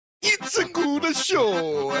It's a good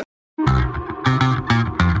show.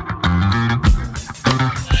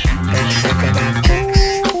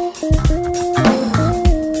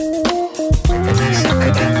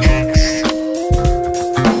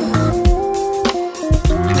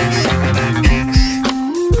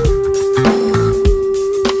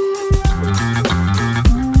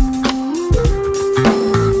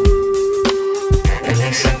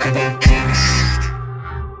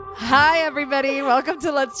 Hi, everybody. Welcome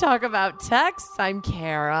to Let's Talk About Text. I'm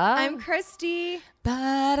Kara. I'm Christy.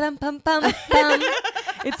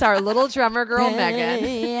 It's our little drummer girl,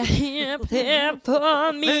 Megan.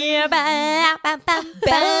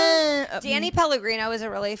 Danny Pellegrino is a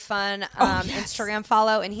really fun Instagram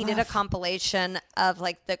follow, and he did a compilation of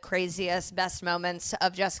like the craziest, best moments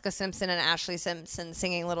of Jessica Simpson and Ashley Simpson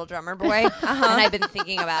singing "Little Drummer Boy," and I've been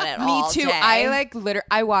thinking about it. Me all too. Day.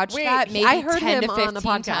 I watched that maybe I heard 10 him to on the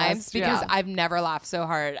 15 podcast, times because yeah. I've never laughed so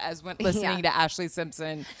hard as when listening to Ashley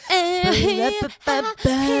Simpson.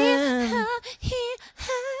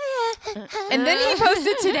 And then he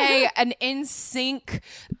posted today an NSYNC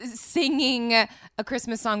singing a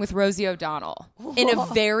Christmas song with Rosie O'Donnell in a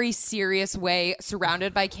very serious way,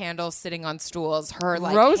 surrounded by candles, sitting on stools. Her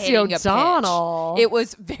like Rosie hitting O'Donnell. a pitch. It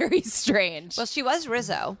was very strange. Well, she was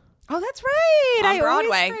Rizzo Oh, that's right. on I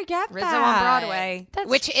Broadway. always forget Rizzo that. on Broadway, That's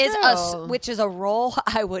which true. is a role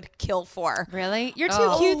I would kill for. Really? You're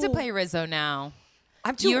too cute to play Rizzo now.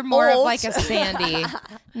 I'm too You're more of old. like a Sandy.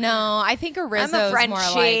 No, I think a Rizzo I'm a is Frenchie. more like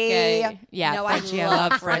a No, Frenchie. I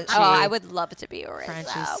love Frenchie. Frenchie. Oh, I would love to be a Rizzo.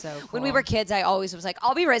 Frenchie's so When we cool. were kids, I always was like,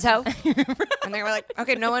 I'll be Rizzo. And they were like,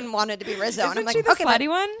 okay, no one wanted to be Rizzo. And I'm Isn't like, she the okay, but, slutty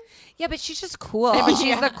one? yeah, but she's just cool. But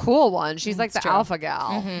she's the cool one. She's like the true. alpha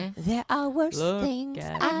gal. There are worse things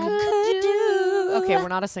at I could do. Okay, we're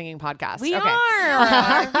not a singing podcast. We okay.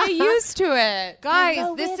 are. Get used to it.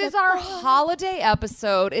 Guys, this is our holiday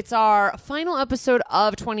episode. It's our final episode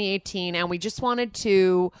of 2018, and we just wanted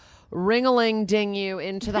to ring-a-ling-ding you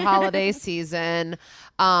into the holiday season.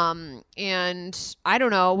 And I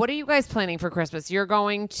don't know. What are you guys planning for Christmas? You're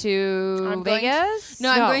going to Vegas?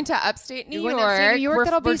 I'm going to upstate New You're York. going to upstate New York? We're,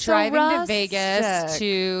 That'll we're be so driving to rustic. Vegas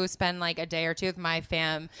to spend like a day or two with my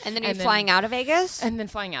fam. And then you're flying out of Vegas? And then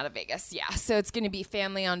flying out of Vegas, yeah. So it's going to be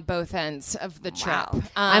family on both ends of the trip.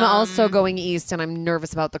 I'm also going east, and I'm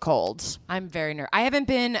nervous about the cold. I'm very nervous. I haven't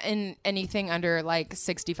been in anything under like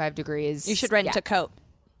 65 degrees. You should rent yet. a coat.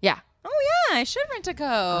 Yeah. Oh yeah, I should rent a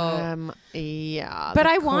coat. Yeah. But the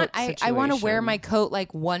I want coat I want to wear situation. my coat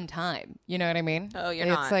like one time. You know what I mean? Oh, you're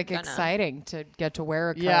it's not like gonna. exciting to get to wear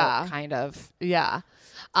a coat, Yeah. kind of. Yeah.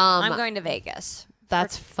 I'm going to Vegas.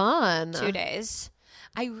 That's fun. 2 days.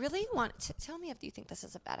 I really want to tell me if you think this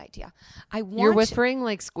is a bad idea. I want You're whispering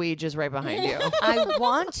like Squeege is right behind you. I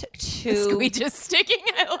want to Squeege is sticking.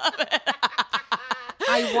 I love it.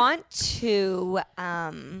 I want to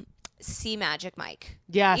see Magic Mike.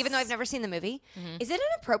 Yes. Even though I've never seen the movie. Is it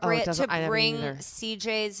inappropriate doesn't- I to haven't bring either.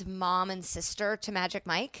 CJ's mom and sister to Magic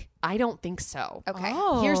Mike? I don't think so. Okay.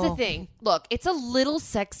 Here's the thing. Look, it's a little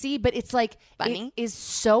sexy, but it's like Funny? It is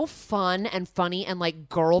so fun and funny and like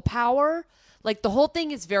girl power. Like the whole thing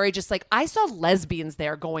is very just like I saw lesbians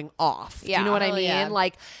there going off. Do Yeah. you know what I Hell mean? yeah.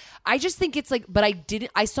 Like I just think it's like, but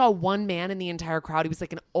I saw one man in the entire crowd. He was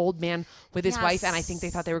like an old man with his wife, and I think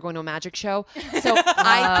they thought they were going to a magic show. So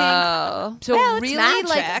I think, so Well, it's really, magic.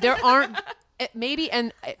 like there aren't, maybe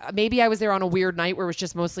I was there on a weird night where it was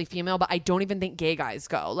just mostly female, but I don't even think gay guys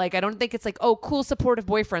go. Like I don't think it's like, oh, cool, supportive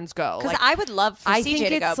boyfriends go. Because Like, I would love for I CJ think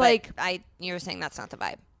to go, it's like- but you're saying that's not the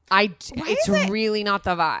vibe. it's really not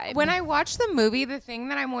the vibe. When I watch the movie, the thing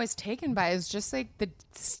that I'm always taken by is just like the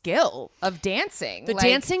skill of dancing. The Like,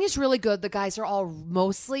 dancing is really good. The guys are all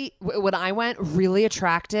mostly, when I went, really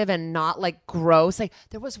attractive and not like gross. Like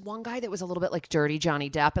there was one guy that was a little bit like dirty Johnny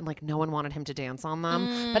Depp, and like no one wanted him to dance on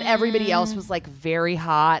them. But everybody else was like very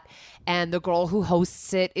hot, and the girl who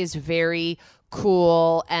hosts it is very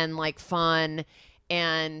cool and like fun,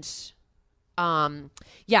 and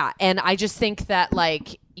yeah. And I just think that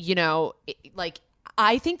like, you know,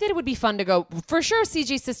 I think that it would be fun to go for sure.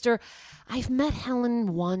 CJ's sister. I've met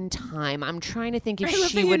Helen one time. I'm trying to think if I love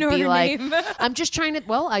she that you would know be her like. name. I'm just trying to.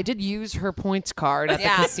 Well, I did use her points card at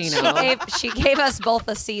the casino. She gave us both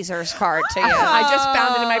a Caesar's card to you. I just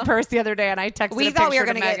found it in my purse the other day, and I texted. We a thought we were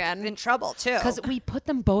going to get Megan in trouble too. because we put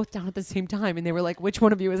them both down at the same time, and they were like, "Which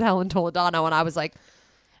one of you is Helen Toledano?" And I was like,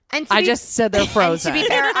 And to "I be- just said they're frozen." And to be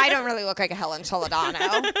fair, I don't really look like a Helen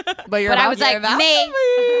Toledano. but you're But I about- was you're like, about- me.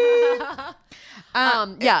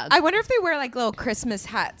 Yeah. I wonder if they wear like little Christmas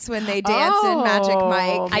hats when they dance in Magic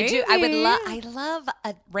Mike. I do. I love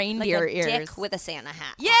a Reindeer like a ears dick with a Santa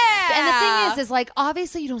hat. Yeah. And the thing is like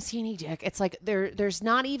obviously you don't see any dick. It's like there's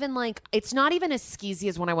not even like it's not even as skeezy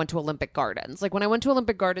as when I went to Olympic Gardens. Like when I went to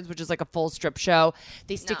Olympic Gardens, which is like a full strip show,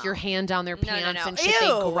 they stick your hand down their pants and shit. Ew.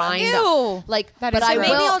 They grind Ew. up. Like That but is I gross.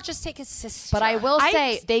 Maybe will I'll just take his sister. but I will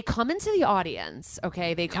say they come into the audience,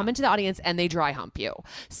 okay? They come into the audience and they dry hump you.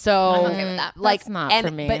 So I'm okay with that. Like That's not and,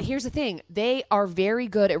 for me. But here's the thing. They are very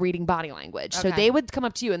good at reading body language. So Okay. they would come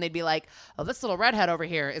up to you and they'd be like, "Oh, this little redhead over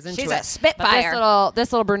here is into She's it. a spitfire. But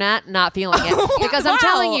this little brunette not feeling it." Because I'm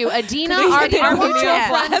telling you, Adina, our mutual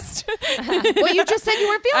friend. Well, you just said you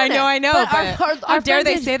weren't feeling it. I know. But But our how dare friend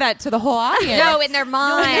they did- say that to the whole audience? No, in their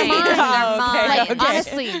mind. in their mind. Like Like,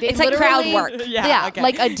 honestly, they it's like crowd literally- work. Yeah, okay.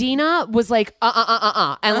 like Adina was like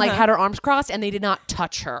and like had her arms crossed, and they did not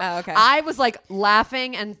touch her. Oh, okay. I was like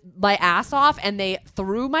laughing and my ass off, and they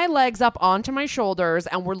threw my legs up onto my shoulders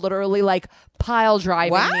and were literally like pile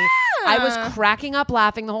driving me. I was cracking up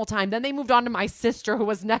laughing the whole time. Then they moved on to my sister who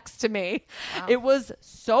was next to me. It was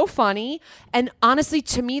so funny, and honestly,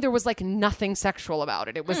 to me, there was like nothing sexual about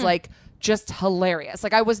it. It was like just hilarious.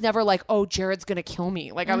 Like I was never like, oh, Jared's gonna kill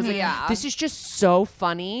me. Like I was like, this is just so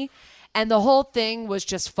funny. And the whole thing was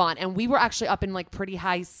just fun. And we were actually up in like pretty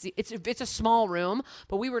high. It's a small room,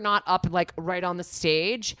 but we were not up like right on the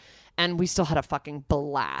stage. And we still had a fucking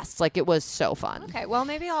blast. Like it was so fun. Okay, well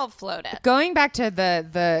maybe I'll float it. Going back to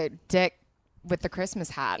the dick with the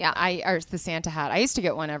Christmas hat, Yeah. or the Santa hat. I used to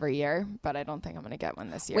get one every year, but I don't think I'm going to get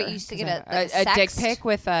one this year. Wait, you used to get a dick sext pic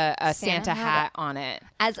with a Santa Santa hat hat? on it.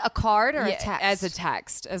 As a card or a Yeah, text? as a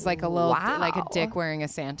text, as like a little, Wow. like a dick wearing a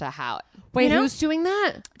Santa hat. Wait, You know? who's doing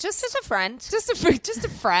that? just as a friend. just a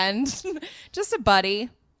friend, just a buddy.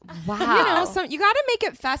 Wow. You know, so you got to make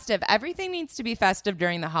it festive. Everything needs to be festive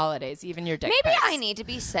during the holidays, even your dick Maybe pics. I need to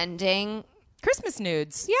be sending. Christmas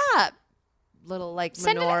nudes. Yeah. little like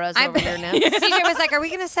Send it- menorahs I'm- over your neck. CJ was like, "Are we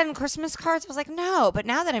going to send Christmas cards?" I was like, "No," but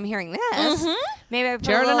now that I'm hearing this, maybe I put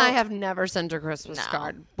Jared a and I little- have never sent a Christmas No.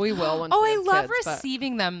 card. We will once Oh, we I have love kids, but-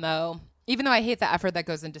 receiving them though. Even though I hate the effort that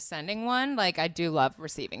goes into sending one, like I do love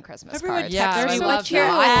receiving Christmas cards. Yeah, They're I so love cute.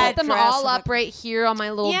 them. I put them address all of up right here on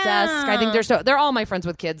my little Yeah. desk. I think they're all my friends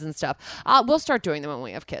with kids and stuff. We'll start doing them when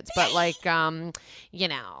we have kids, but like, I'm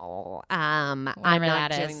Whatever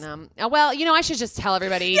not that doing is. them. Well, I should just tell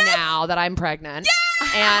everybody now that I'm pregnant,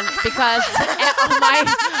 and because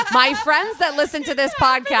my friends that listen to this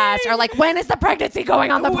podcast are like, when is the pregnancy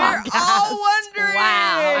going on the podcast? all wondering.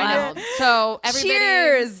 Wow. I know. So everybody,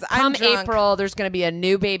 Cheers. I'm come drunk. April, there's going to be a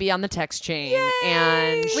new baby on the text chain,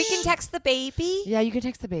 and We can text the baby. yeah, you can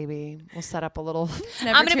text the baby. We'll set up a little. Never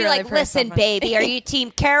I'm gonna too be early like, for "Listen, someone." baby, are you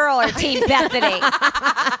Team Carol or Team Bethany?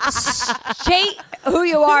 State who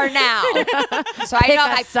you are now, so I Pick know a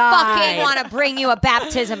I side. fucking want to bring you a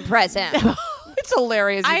baptism present." It's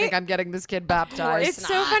hilarious. You think I'm getting this kid baptized? It's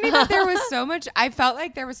so funny that there was so much. I felt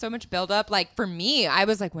like there was so much buildup. Like for me, I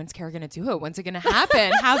was like, "When's Kara gonna do it? When's it gonna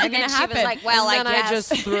happen? How's it And gonna then she happen?" was like, "Well, and then I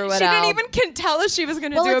guess." I just threw it she out. didn't even can tell us she was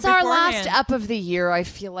gonna well, do it's it our beforehand. last up of the year. I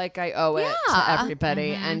feel like I owe it to Yeah.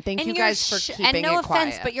 everybody, and thank And you you're guys for keeping and no it offense,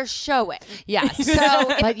 quiet. but you're showing. yes. So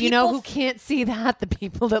if but you know people who can't see that? The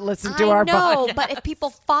people that listen to I our know, podcast. but if people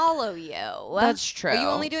follow you, That's true. Are you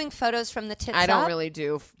only doing photos from the tits I don't up? really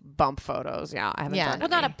do bump photos. Yeah, I haven't Yeah. done. Well,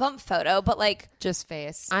 not a any. bump photo, but like Just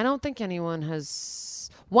face. I don't think anyone has.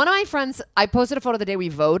 One of my friends, I posted a photo the day we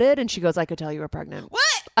voted, and she goes, "I could tell you were pregnant." what?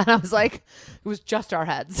 And I was like, it was just our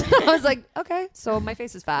heads. I was like, okay, so my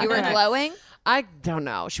face is fat. You were Okay. glowing. I don't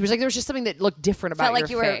know. She was like, there was just something that looked different about Felt like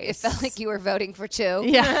you your were. It face. felt like you were voting for two.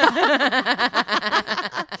 Yeah.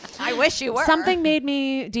 I wish you were. Something made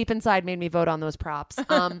me deep inside made me vote on those props.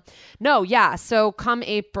 No, yeah. So come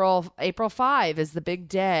April 5 is the big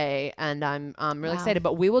day, and I'm really excited.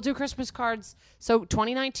 But we will do Christmas cards. So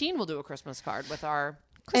 2019 we'll do a Christmas card with our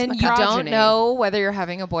And you don't progeny. know whether you're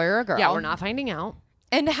having a boy or a girl. Yeah, we're not finding out.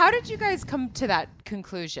 And how did you guys come to that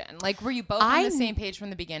conclusion? Like, were you both on I- the same page from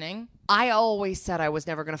the beginning? I always said I was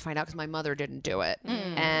never going to find out because my mother didn't do it.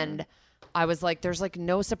 And I was like, there's like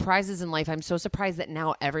no surprises in life. I'm so surprised that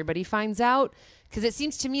now everybody finds out. Because it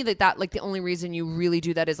seems to me that like the only reason you really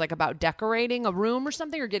do that is like about decorating a room or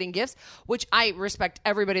something or getting gifts, which I respect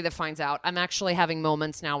everybody that finds out. I'm actually having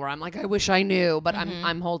moments now where I'm like, I wish I knew, but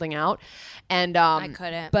I'm holding out. And I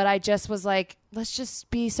couldn't. But I just was like, let's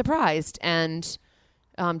just be surprised. And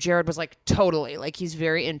Jared was like, totally. Like he's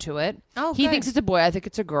very into it. Oh, he good. thinks it's a boy. I think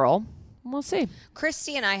it's a girl. We'll see.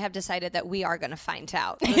 Christy and I have decided that we are going to find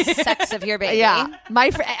out the sex of your baby. Yeah,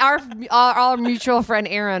 our mutual friend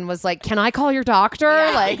Aaron was like, "Can I call your doctor?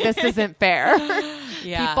 Like this isn't fair."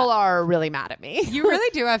 Yeah. People are really mad at me. You really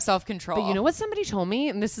do have self-control. But you know what somebody told me,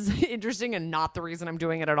 and this is interesting and not the reason I'm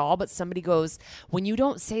doing it at all, but somebody goes, when you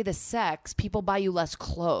don't say the sex, people buy you less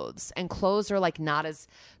clothes, and clothes are like not as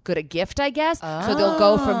good a gift, I guess. So they'll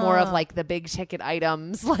go for more of like the big ticket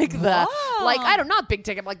items, like the like I don't not big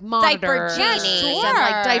ticket, like monitors genies. and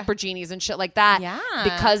like diaper genies and shit like that. Yeah.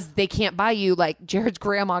 Because they can't buy you. Like Jared's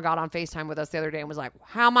grandma got on FaceTime with us the other day and was like,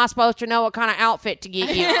 "How am I supposed to know what kind of outfit to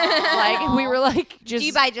get you?" Like we were like, just Do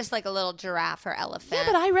you buy just like a little giraffe or elephant?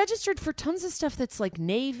 yeah, but I registered for tons of stuff that's like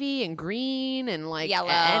navy and green and like Yellow.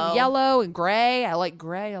 and yellow and gray. I like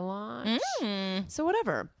gray a lot. So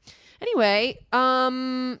whatever. Anyway,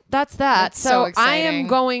 that's that. That's so I exciting.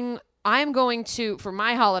 am going to, for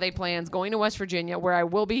my holiday plans, going to West Virginia, where I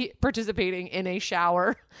will be participating in a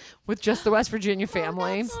shower with just the West Virginia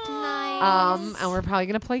family. Nice. And we're probably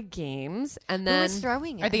gonna play games, and then Who's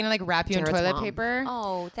throwing it? Are they gonna like wrap you in Jared's toilet mom. paper?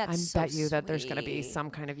 Oh, that's I so bet you that there's gonna be sweet.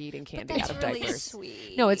 some kind of eating candy That's out of really diapers.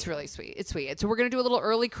 sweet. No, it's really sweet. It's sweet. So we're gonna do a little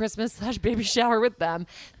early Christmas / baby shower with them.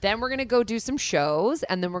 Then we're gonna go do some shows,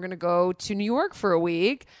 and then we're gonna go to New York for a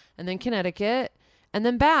week, and then Connecticut, and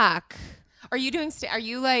then back. Are you doing? Are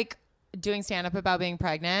you like doing stand up about being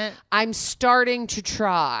pregnant? I'm starting to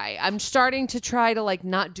try. To like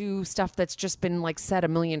not do stuff that's just been like said a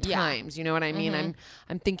million times. You know what I mean?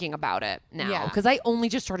 I'm thinking about it now Yeah. because I only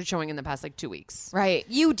just started showing in the past like 2 weeks. Right.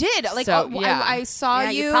 You did. Like So, yeah. I saw Yeah,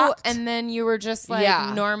 you you, popped. and then you were just like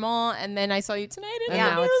Yeah. normal, and then I saw you tonight, and And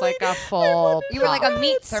Yeah. now it's like a full. You were like a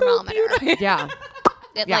meat thermometer. Yeah.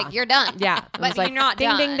 Yeah. Like you're done. Yeah, but it's like you're not ding,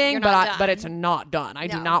 done. ding, ding. You're But not done. but it's not done. I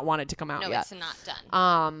do No. not want it to come out no, yet. it's not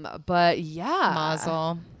done. But yeah,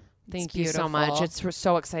 Mazel. Thank It's you so much. beautiful. We're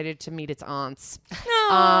so excited to meet its aunts. Let's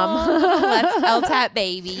LTAT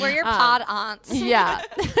baby. We're your pod aunts. Yeah.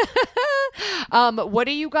 What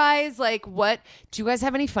do you guys like? What do you guys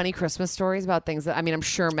have any funny Christmas stories about things that? I mean, I'm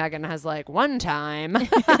sure Megan has like one time.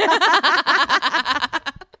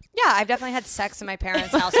 Yeah, I've definitely had sex in my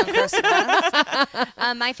parents' house on Christmas.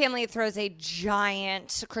 My family throws a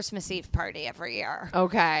giant Christmas Eve party every year.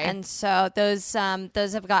 Okay. And so those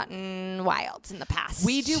have gotten wild in the past.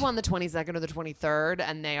 We do on the 22nd or the 23rd,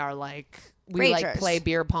 and they are like we like Ragers. play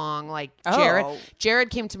beer pong. Like Oh. Jared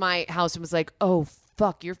came to my house and was like, "Oh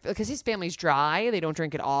fuck, because his family's dry, they don't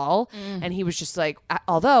drink at all," and he was just like,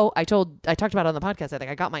 although I talked about it on the podcast, I think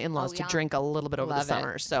I got my in-laws to yeah. drink a little bit over Love the it.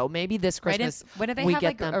 summer, so maybe this Right in- Christmas what do they we have? get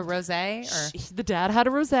Like them a rosé? Or The dad had a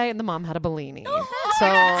rosé and the mom had a Bellini. So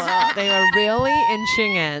they are really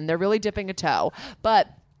inching in. They're really dipping a toe. But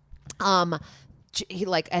he,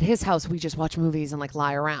 like at his house we just watch movies and like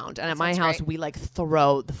lie around, and at my house great. we like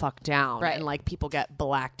throw the fuck down, Right. and like people get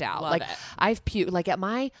blacked out. Love like it. I've puked like at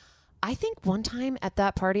my I think one time at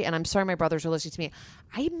that party, and I'm sorry my brothers are listening to me,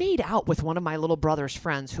 I made out with one of my little brother's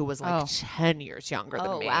friends who was like 10 years younger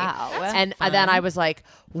than me. wow. That's And then I was like,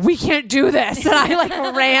 we can't do this. And I like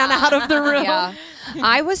ran out of the room. Yeah.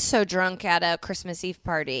 I was so drunk at a Christmas Eve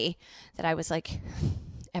party that I was like,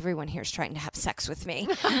 everyone here is trying to have sex with me.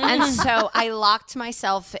 And so I locked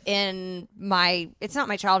myself in it's not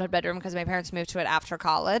my childhood bedroom because my parents moved to it after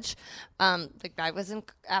college. Like I wasn't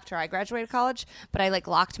after I graduated college, but I like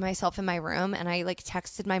locked myself in my room and I like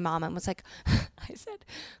texted my mom and was like, I said,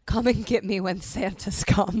 come and get me when Santa's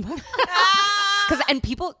come. And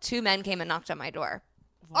 2 men came and knocked on my door.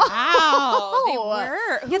 wow, they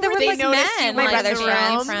were. Yeah, there were They like noticed you men. were My in brother's the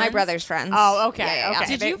friends. room? My brother's friends. Oh, okay. Yeah, yeah, yeah.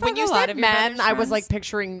 Okay. Did you when fuck you a lot said of your men, brother's I was like friends?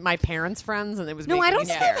 picturing my parents' friends, and it was No, making I don't me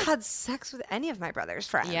think scared. I've had sex with any of my brother's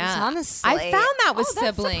friends. Yeah. Honestly, I found that with Oh,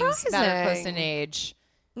 that's siblings that are close surprising. in age.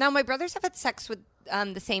 Now my brothers have had sex with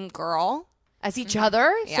the same girl. As each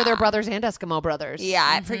other, so Yeah. they're brothers and Eskimo brothers.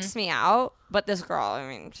 Yeah, it freaks me out. But this girl, I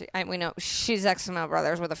mean, we know she's Eskimo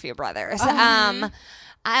brothers with a few brothers.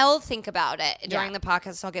 I'll think about it during the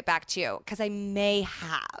podcast. So I'll get back to you because I may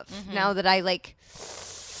have now that I like.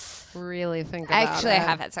 really think about Actually, it. I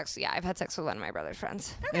have had sex. Yeah, I've had sex with one of my brother's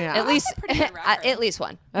friends. Yeah. At least, pretty good record. at least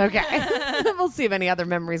one. Okay. We'll see if any other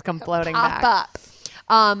memories come floating Pop back.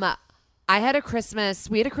 up. We had a Christmas,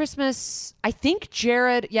 I think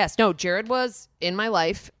Jared was in my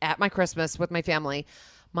life at my Christmas with my family.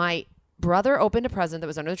 My brother opened a present that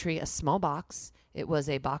was under the tree, a small box. It was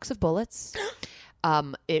a box of bullets.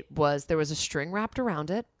 There was a string wrapped around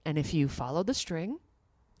it. And if you followed the string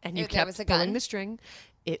and you There was kept a pulling gun? the string,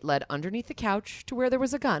 it led underneath the couch to where there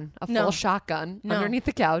was a gun, a full shotgun underneath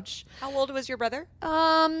the couch. How old was your brother?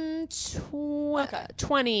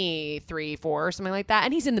 23, 4, something like that.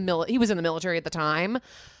 And he was in the military at the time.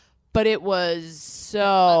 but it was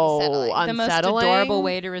so unsettling. The most adorable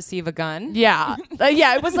way to receive a gun. Yeah.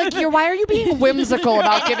 Yeah, it was like, why are you being whimsical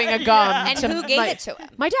about giving a gun? And who gave it to him?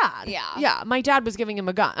 My dad. Yeah. Yeah, my dad was giving him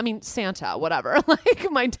a gun. I mean, Santa, whatever. Like,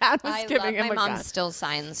 my dad was giving him a gun. My mom still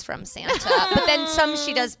signs from Santa. But then some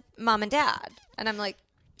she does mom and dad. And I'm like,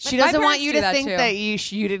 she doesn't want you to that think too. that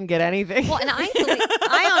you didn't get anything. well, and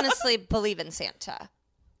I honestly believe in Santa.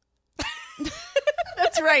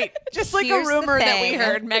 That's right. Just like Here's a the rumor that we thing.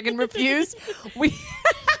 heard Megan refused.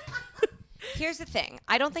 Here's the thing.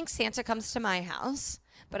 I don't think Santa comes to my house,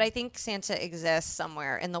 but I think Santa exists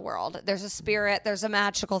somewhere in the world. There's a spirit. There's a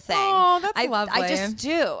magical thing. Oh, that's lovely. I just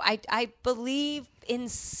do. I believe in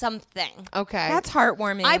something. Okay. That's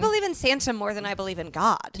heartwarming. I believe in Santa more than I believe in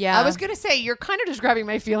God. Yeah. I was going to say, you're kind of describing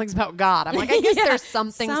my feelings about God. I'm like, I guess there's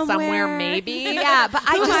something somewhere maybe. Yeah, but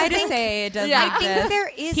I Who am just I to think, say it doesn't I think exist?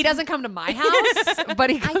 there is. He doesn't come to my house,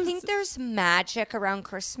 but he comes. I think there's magic around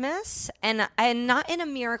Christmas, and not in a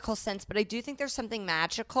miracle sense, but I do think there's something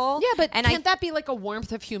magical. Yeah, but and can't that be like a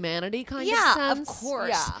warmth of humanity kind of yeah, sense? of course.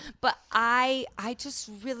 Yeah. But I just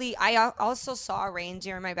really, I also saw a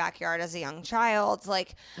reindeer in my backyard as a young child.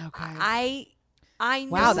 Like, Okay. I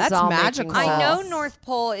know. Wow, that's all magical. making I know sense. North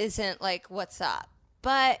Pole isn't like what's up,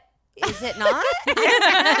 but is it not?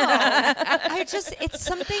 I don't know. It's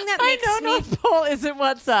something that makes I know me. North Pole isn't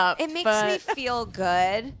what's up. It makes but- me feel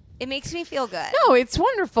good. It makes me feel good. No, it's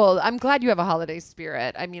wonderful. I'm glad you have a holiday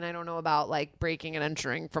spirit. I mean, I don't know about like breaking and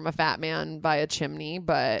entering from a fat man by a chimney,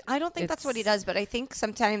 but I don't think that's what he does, but I think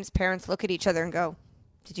sometimes parents look at each other and go,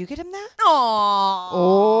 "Did you get him that?"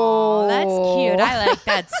 Oh, that's cute. I like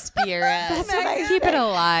that spirit. Keep it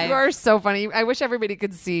alive. You are so funny. I wish everybody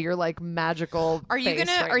could see your like magical. Are you face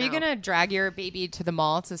gonna right Are you now. gonna drag your baby to the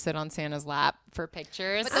mall to sit on Santa's lap for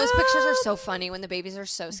pictures? But those pictures are so funny when the babies are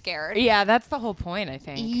so scared. Yeah, that's the whole point, I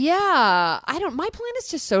think. Yeah, I don't. My plan is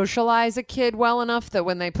to socialize a kid well enough that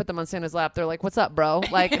when they put them on Santa's lap, they're like, "What's up, bro?"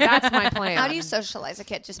 Like that's my plan. How do you socialize a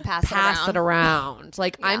kid? Just pass it around?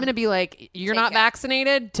 Like I'm gonna be like, "You're Take not it.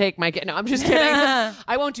 vaccinated? Take my kid." No, I'm just kidding.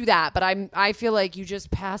 I won't do that. But I feel like you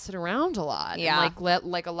just pass it around a lot. Yeah. And like let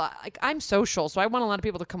like a lot. Like I'm social, so I want a lot of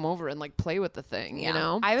people to come over and like play with the thing. You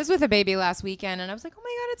know. I was with a baby last weekend and I was like, "Oh my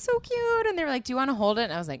god, it's so cute!" And they were like, "Do you want to hold it?"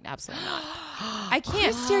 And I was like, "Absolutely not. I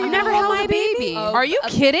can't." You never held my baby. Oh, Are you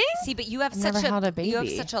kidding? See, but you have never such held a you have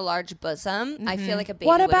baby. such a large bosom. I feel like a baby.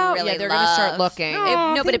 What would about? really Yeah, they're love. gonna start looking.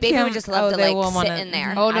 No, but a baby you. would just love to they like will sit wanna- in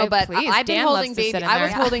there. Oh no, but please. I've been Dan holding loves to sit baby. in I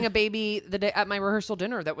was there. holding a baby the day at my rehearsal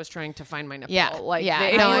dinner that was trying to find my nipple. Yeah, like yeah.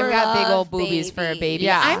 they- No, I I've got big love old boobies for a baby.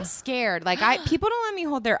 Yeah. I'm scared. Like people don't let me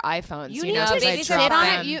hold their iPhones. You You need know, to 'cause I babies sit are drop on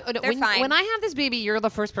fine. it. You, They're fine. when I have this baby, you're the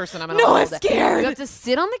first person I'm gonna No, hold I'm it. scared. You have to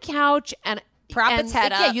sit on the couch and Prop and, its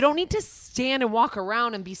head Yeah, up. you don't need to stand and walk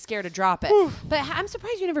around and be scared to drop it. But I'm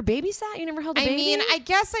surprised you never babysat. You never held a I baby. mean, I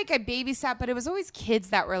guess like I babysat, but it was always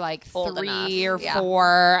kids that were like Old 3 enough. or Yeah.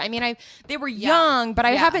 4. I mean, they were young, but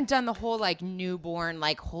I Yeah. haven't done the whole like newborn,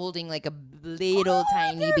 like holding like a little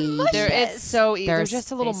tiny baby. It's so easy. They're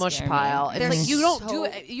just a little they mush scare me. pile. It's They're like you don't do so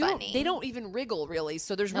it. You don't. funny. They don't even wriggle really.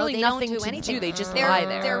 So there's No, really they don't nothing do to anything. do. They just They're lie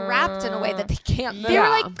there. They're wrapped in a way that they can't move. They were Yeah.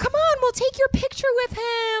 like, "Come on, we'll take your picture with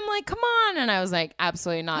him." Like, "Come on," and I was like,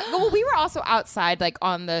 "Absolutely not." Well, we were also outside, like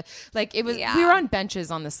on the like it was. Yeah. We were on benches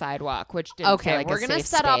on the sidewalk, which didn't Okay, feel like we're a gonna safe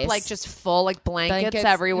set up space. like just full like blankets Blankets,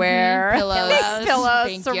 everywhere, pillows. pillows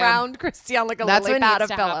Thank you. surround Christy on like a That's lily what pad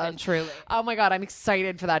needs of to happen, pillows. truly. Oh my god, I'm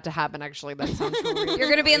excited for that to happen. Actually, that sounds really. You're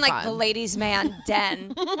gonna be in like fun. the ladies' man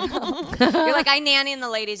den. You're like I nanny in the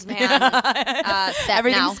ladies' man set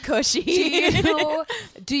Everything's now. cushy.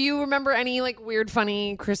 Do you remember any like weird,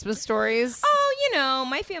 funny Christmas stories? Oh, you know,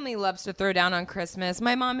 my family loves to throw down on Christmas.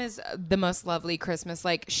 My mom is the most lovely Christmas.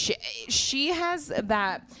 Like she has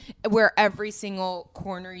that where every single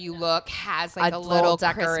corner you look has like A a little little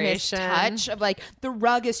Christmas decoration. touch of like the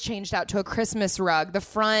rug is changed out to a Christmas rug. The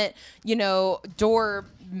front, you know, door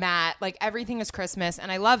mat, like everything is Christmas,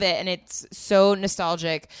 and I love it, and it's so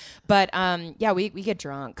nostalgic. But yeah, we get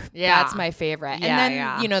drunk. Yeah. That's my favorite. Yeah, and then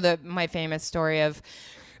yeah. you know my famous story of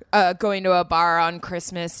going to a bar on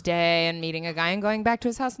Christmas Day and meeting a guy and going back to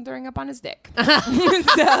his house and throwing up on his dick. So, Wait,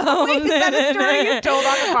 is that a story you told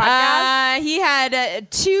on the podcast? he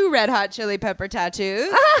had 2 Red Hot Chili Pepper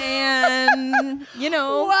tattoos, and you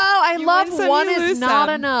know, Wow, I you love win some, one you is lose not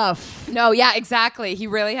some. enough. No, yeah, exactly. He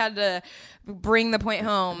really had to bring the point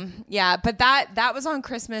home. Yeah, but that was on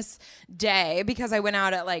Christmas Day because I went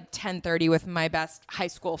out at like 10:30 with my best high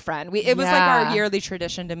school friend. It was like Yeah. our yearly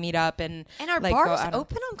tradition to meet up and our like, go bars out.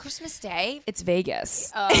 open on Christmas Day. It's Vegas.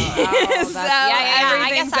 So Yeah, I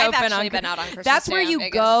guess I've actually been out on Christmas That's Day where in you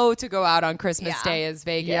Vegas. go out on Christmas Yeah. Day is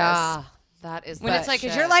Vegas. Yeah. That is When the it's like,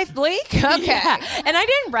 shit. is your life bleak? Okay. Yeah. And I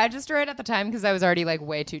didn't register it at the time because I was already like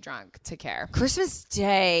way too drunk to care. Christmas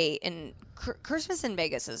Day in Christmas in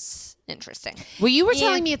Vegas is interesting. Well, you were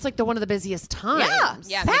telling me it's like one of the busiest times.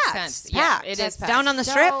 Yeah, packed, makes sense. Yeah, packed. it is packed. Down on the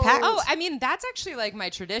strip, packed. Oh, I mean, that's actually like my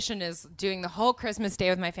tradition is doing the whole Christmas day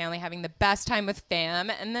with my family, having the best time with fam,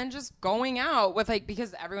 and then just going out with like,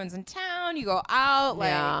 because everyone's in town, you go out. Like,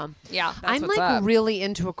 Yeah. I'm what's like up. really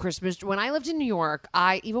into a Christmas. When I lived in New York,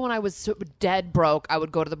 even when I was so dead broke, I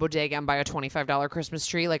would go to the bodega and buy a $25 Christmas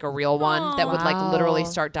tree, like a real one that would like literally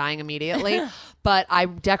start dying immediately. But I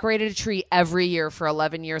decorated a tree every year for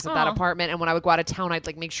 11 years at that apartment. And when I would go out of town, I'd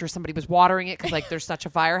like make sure somebody was watering it because like there's such a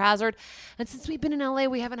fire hazard. And since we've been in LA,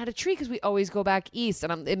 we haven't had a tree because we always go back east,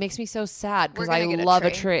 and it makes me so sad because We're I gonna get a love a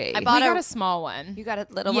tree. tree. I bought we got a small one. You got a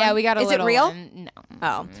little one? Yeah, we got a Is little it real? one. No.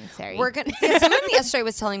 Oh, sorry. We're gonna. Yeah, someone yesterday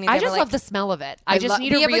was telling me. I they just were love like, the smell of it. I just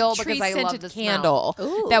need we a have real tree because I love scented the candle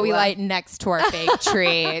Ooh. that we light next to our fake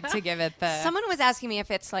tree to give it the. Someone was asking me if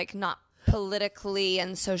it's like not politically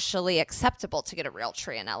and socially acceptable to get a real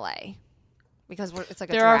tree in LA because it's like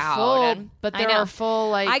a There are drought. full, and- but I there know. are full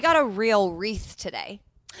like. I got a real wreath today.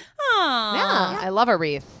 Yeah, I love a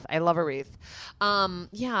wreath. I love a wreath.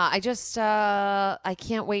 Yeah, I just I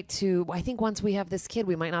can't wait to. I think once we have this kid,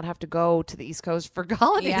 we might not have to go to the East Coast for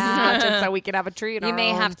holidays as much, and so we can have a tree in You our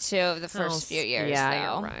may own have to the house. first few years.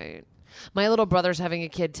 Yeah, though. right. My little brother's having a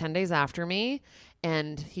kid 10 days after me,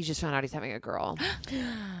 and he just found out he's having a girl.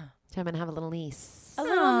 So I'm gonna have a little niece. A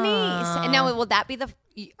little niece. And now, will that be the?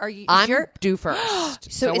 Are you? I'm Your, due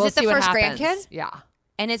first. So is we'll it the see what first happens. grandkid? Yeah,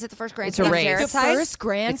 and is it the first grandkid? It's a on race. Jared's The side? first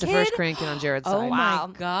grandkid. it's the first grandkid on Jared's Oh side. my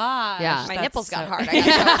gosh. Yeah. My That's nipples got so- hard. I got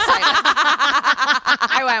so excited.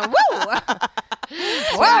 I went woo.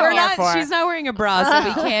 Well, we're here not. for. She's not wearing a bra, so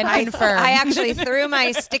we can confirm. I actually threw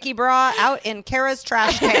my sticky bra out in Kara's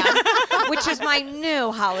trash can, which is my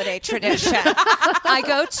new holiday tradition. I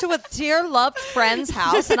go to a dear loved friend's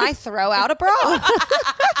house and I throw out a bra.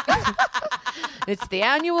 It's the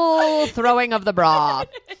annual throwing of the bra.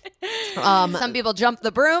 Some people jump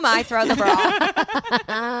the broom. I throw the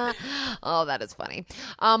bra. Oh, that is funny.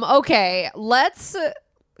 Okay, let's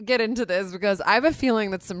get into this because I have a feeling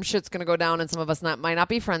that some shit's gonna go down and some of us might not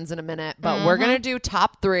be friends in a minute, but we're gonna do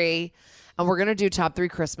top 3, and we're gonna do top 3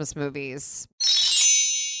 Christmas movies.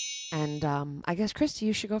 And I guess Christy,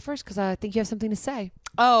 you should go first because I think you have something to say.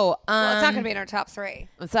 well, Well, it's not going to be in our top 3.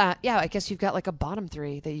 What's that? Yeah, I guess you've got like a bottom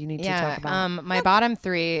 3 that you need to talk about. My bottom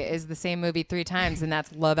 3 is the same movie 3 times, and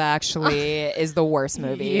that's Love Actually is the worst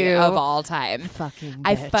movie You of all time. fucking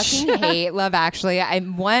I bitch. fucking hate Love Actually. I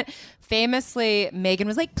went. Famously, Megan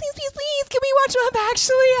was like, "Please, please, please, can we watch Love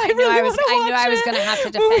Actually? I knew I was going to have to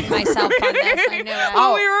defend myself on this. I knew it.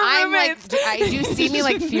 Oh, we were I'm like, roommates. do you see me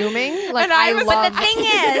like fuming? Like And I was- love. But the thing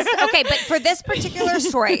is, okay, but for this particular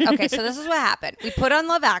story, okay, so this is what happened. We put on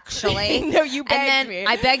Love Actually. No, you begged and then me.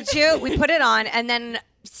 I begged you. We put it on, and then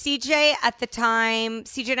CJ at the time,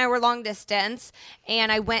 CJ and I were long distance,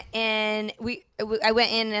 and I went in. I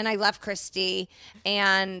went in and I left Christy,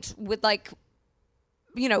 and with like.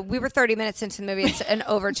 You know, we were 30 minutes into the movie. It's an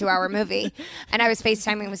over 2-hour movie. And I was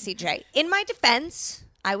FaceTiming with CJ. In my defense,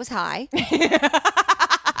 I was high.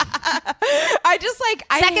 I just like.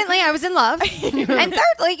 Secondly, I was in love. And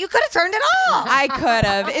thirdly, you could have turned it off. I could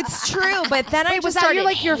have. It's true, but then I was just that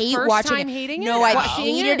started your hate first watching time it. hating No, it? I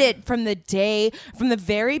Seeing hated it? it from the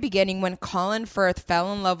very beginning when Colin Firth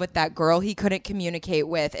fell in love with that girl he couldn't communicate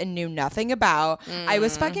with and knew nothing about. I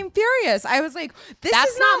was fucking furious. I was like, "This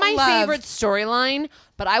That's is not my love. favorite storyline,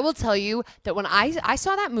 but I will tell you that when I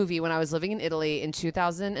saw that movie when I was living in Italy in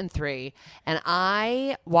 2003, and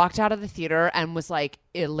I walked out of the theater and was like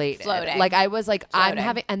elated. Floating. Like I was like, I'm Floating.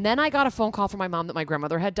 having, and then I got a phone call from my mom that my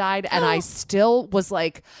grandmother had died, and I still was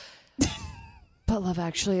like, but Love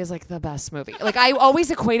Actually is like the best movie. Like I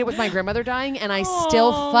always equate it with my grandmother dying, and I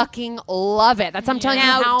still fucking love it. That's I'm telling you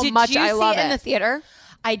Now, how did much you I love see it in the it. theater?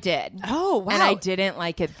 I did. Oh, wow. And I didn't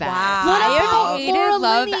like it that. Wow. What I about hated Laura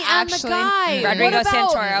Love Linney and the Actually. guy? Rodrigo What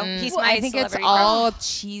about- Santoro. He's my I think it's celebrity all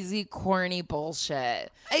cheesy, corny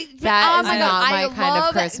bullshit. That Oh is my not God, my I kind of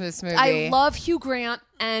love- Christmas movie. I love Hugh Grant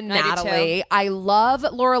and I do Natalie. I love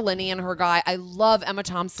Laura Linney and her guy. I love Emma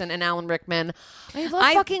Thompson and Alan Rickman. I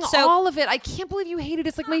love fucking so- all of it. I can't believe you hate it.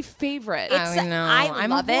 It's like my favorite. I know. I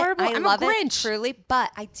I'm a love it. horrible- I I'm a love it Grinch. truly.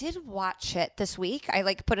 But I did watch it this week. I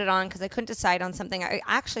like put it on because I couldn't decide on something. I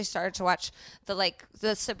actually started to watch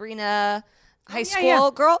the Sabrina high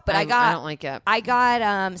school girl, but I don't like it. I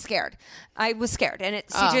got scared. I was scared, and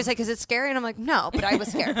CJ was like, "Is it scary?" And I'm like, "No," but I was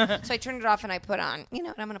scared. So I turned it off and I put on. You know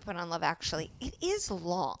what? I'm going to put on Love Actually. It is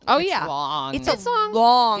long. Oh It's yeah, long. It's a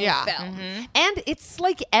long Yeah. film. And it's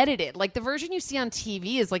like edited. Like the version you see on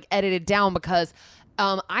TV is like edited down because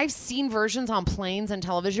I've seen versions on planes and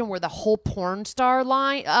television where the whole porn star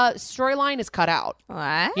storyline is cut out.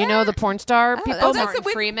 What? You know the porn star people, that's Martin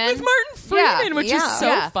with Freeman. Martin Freeman, which is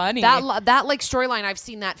so funny. That like storyline, I've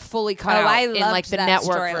seen that fully cut out I in loved like the that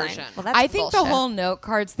network storyline. version. Well, that's I think the bullshit. whole note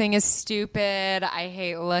cards thing is stupid. I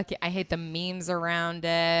hate the memes around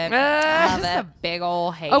it. I'm just a big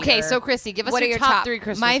old hater. Okay, so Christy, give us What are your your top top- 3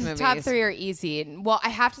 Christmas My movies. top 3 are easy. Well, I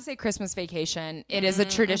have to say Christmas Vacation. It is a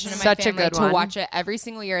tradition in my Such a family good to one. watch it every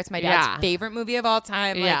single year. It's my dad's Yeah. favorite movie of all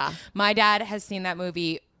time. Like, Yeah. my dad has seen that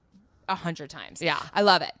movie 100 times. Yeah. I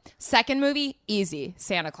love it. Second movie, easy.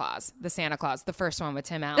 Santa Claus. The first one with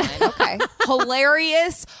Tim Allen. Okay.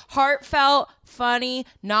 Hilarious, heartfelt, funny,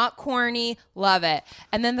 not corny. Love it.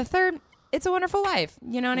 And then the third, It's a Wonderful Life.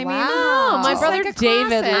 You know what I mean? Wow. My Just brother like a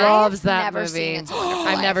David classic. loves that never movie. seen It's a Wonderful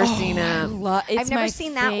I've Life. never seen it. I've never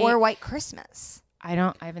seen that or White Christmas. I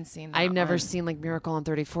haven't seen that. I've never one. seen like Miracle on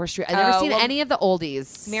 34th Street. I've never Oh, seen well, any of the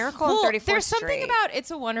oldies. Miracle on Well, 34th there's something Street. about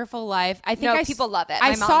It's a Wonderful Life. I think No, people love it.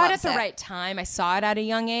 I My mom saw it at loves the it. right time. I saw it at a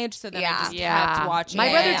young age, so then I Yeah. just kept watching My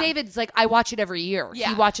it. brother David's like, I watch it every year. Yeah.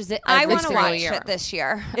 He watches it I every want to single watch year. it this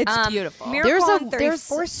year. It's beautiful. Miracle There's on there's-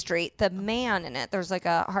 34th Street, the man in it, there's like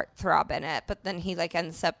a heartthrob in it, but then he like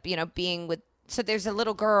ends up, being with, so there's a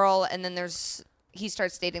little girl and then he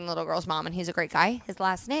starts dating the little girl's mom and he's a great guy. His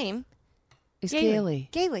last name, It's Gailey.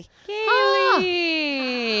 Gailey.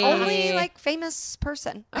 Gailey. Only like famous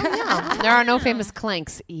person. Yeah. There are no famous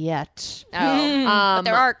clanks yet. But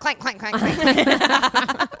there are clank, clank, clank,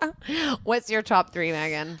 clank. What's your top 3,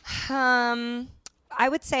 Megan? I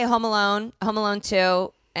would say Home Alone, Home Alone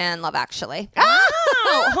 2, and Love Actually.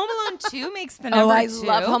 Oh, Home Alone 2 makes the number 2. I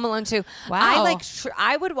love Home Alone 2. Wow.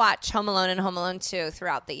 I would watch Home Alone and Home Alone 2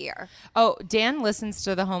 throughout the year. Oh, Dan listens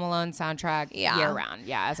to the Home Alone soundtrack Yeah. year round.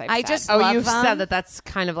 Yeah, as I've I said. just Oh, love you've them. said that's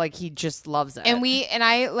kind of like he just loves it. And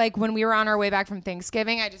I like when we were on our way back from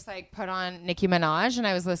Thanksgiving, I just like put on Nicki Minaj and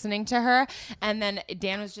I was listening to her, and then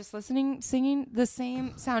Dan was just singing the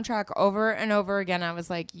same soundtrack over and over again. I was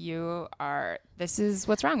like, this is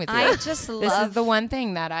what's wrong with you. I just this love- is the one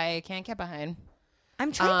thing that I can't get behind.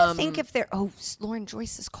 I'm trying to think if Lauren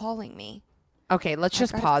Joyce is calling me. Okay, let's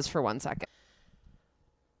just pause for 1 second.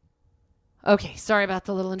 Okay, sorry about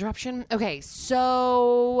the little interruption. Okay,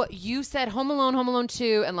 so you said Home Alone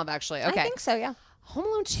 2, and Love Actually. Okay. I think so, yeah. Home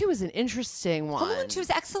Alone 2 is an interesting one. Home Alone 2 is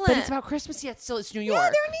excellent. But it's about Christmas, yet still it's New York. Yeah,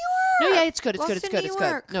 they're in New York. No, yeah, it's good. It's good. It's Lost good. in It's New good.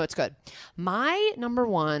 York. No, it's good. My number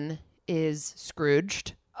 1 is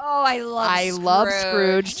Scrooged. Oh, I love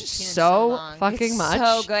Scrooged so fucking It's much.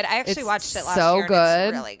 so good. I actually It's watched it last so year. good.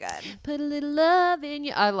 And it's really good. Put a little love in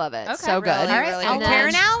you. I love it. Okay, so good. Really, All right. really And good. then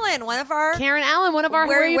Karen Allen, one of our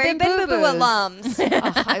Where You Been Boo Boos. alums.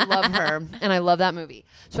 Oh, I love her, and I love that movie.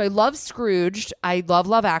 So I love Scrooged. I love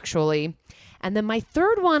Love Actually. And then my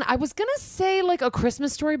third one, I was gonna say like A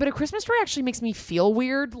Christmas Story, but A Christmas Story actually makes me feel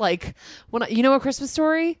weird. Like when A Christmas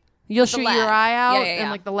Story, you'll shoot leg. your eye out Yeah, yeah, and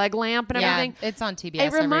yeah. like the leg lamp and Yeah, everything. it's on TBS.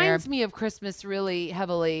 It reminds me of Christmas really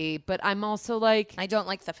heavily, but I'm also like, I don't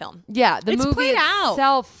like the film. yeah, the It's movie played out.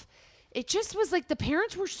 itself. It just was like the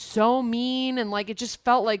parents were so mean and like it just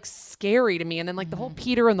felt like scary to me. And then like the whole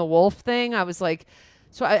Peter and the Wolf thing, I was like,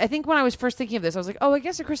 so I think when I was first thinking of this, I was like, oh, I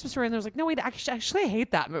guess A Christmas Story. And I was like, no, wait, actually I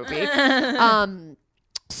hate that movie.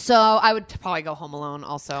 So I would probably go Home Alone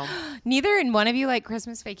also. Neither in one of you like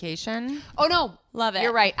Christmas Vacation. Oh no, Love it.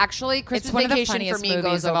 You're right. Actually, Christmas one of the Vacation for funniest me movies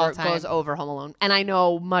goes of all over time. Home Alone, and I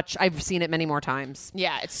know much. I've seen it many more times.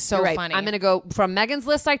 Yeah, it's so You're right. funny. I'm gonna go from Megan's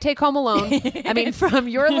list. I take Home Alone. I mean, from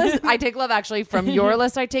your list, I take Love Actually. From your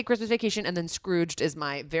list, I take Christmas Vacation, and then Scrooged is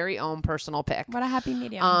my very own personal pick. What a happy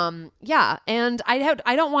medium. Yeah, and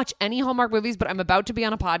I don't watch any Hallmark movies, but I'm about to be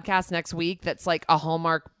on a podcast next week that's like a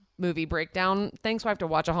Hallmark movie breakdown thing, so I have to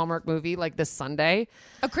watch a Hallmark movie like this Sunday.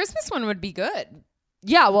 A Christmas one would be good.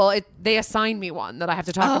 Yeah, well, they assigned me one that I have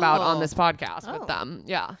to talk about on this podcast with them.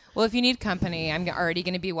 Yeah. Well, if you need company, I'm already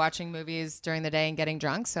going to be watching movies during the day and getting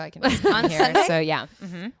drunk, so I can just come here. Sunday? So yeah,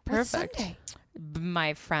 Perfect. Sunday?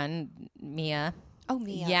 my friend Mia. Oh,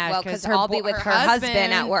 Mia. Yeah, well, because I'll be with her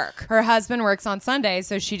husband at work. Her husband works on Sunday,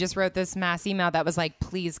 so she just wrote this mass email that was like,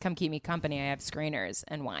 "Please come keep me company. I have screeners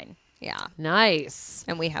and wine, Yeah, Nice.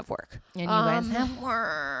 and we have work. and you guys have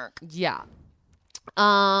work." Yeah.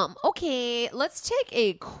 Okay, let's take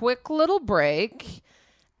a quick little break.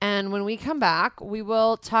 And when we come back, we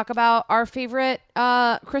will talk about our favorite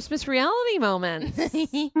Christmas reality moments.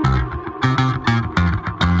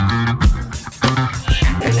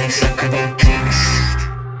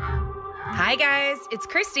 Hi guys, it's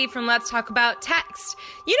Christy from Let's Talk About Text.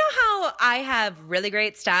 You know how I have really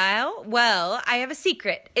great style? Well, I have a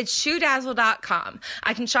secret. It's shoedazzle.com.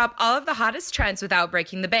 I can shop all of the hottest trends without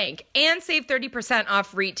breaking the bank and save 30%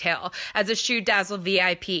 off retail as a Shoe Dazzle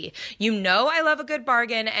VIP. You know I love a good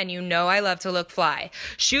bargain and you know I love to look fly.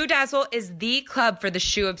 Shoe Dazzle is the club for the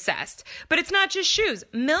shoe obsessed. But it's not just shoes.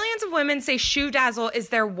 Millions of women say Shoe Dazzle is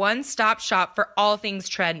their one-stop shop for all things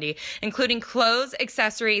trendy, including clothes,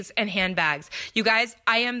 accessories, and handbags. You guys,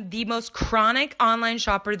 I am the most chronic online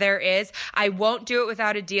shopper there is. I won't do it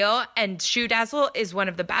without a deal, and Shoe Dazzle is one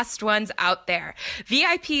of the best ones out there.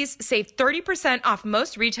 VIPs save 30% off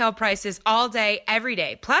most retail prices all day, every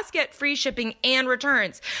day, plus get free shipping and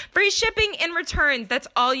returns. Free shipping and returns, that's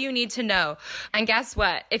all you need to know. And guess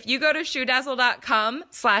what? If you go to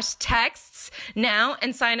shoedazzle.com/texts now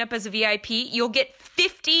and sign up as a VIP, you'll get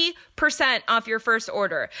 50% off your first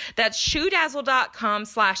order. That's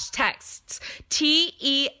shoedazzle.com/texts,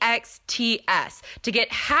 TEXTS, to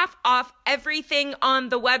get half off everything on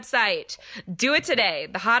the website. Do it today.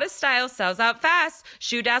 The hottest style sells out fast.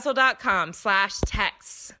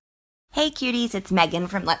 shoedazzle.com/texts. Hey cuties, it's Megan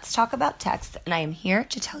from Let's Talk About Text, and I am here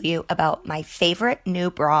to tell you about my favorite new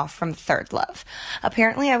bra from Third Love.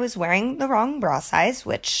 Apparently I was wearing the wrong bra size,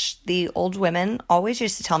 which the old women always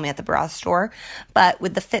used to tell me at the bra store, but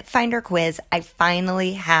with the Fit Finder quiz, I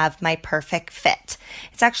finally have my perfect fit.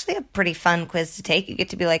 It's actually a pretty fun quiz to take. You get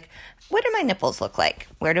to be like, what do my nipples look like?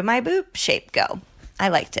 Where do my boob shape go? I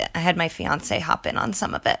liked it. I had my fiance hop in on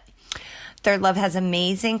some of it. Third Love has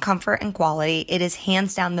amazing comfort and quality. It is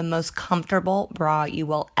hands down the most comfortable bra you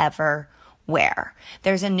will ever wear.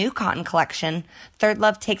 There's a new cotton collection. Third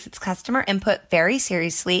Love takes its customer input very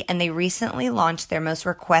seriously, and they recently launched their most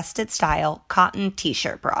requested style, cotton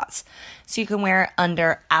t-shirt bras. So you can wear it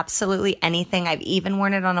under absolutely anything. I've even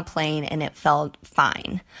worn it on a plane, and it felt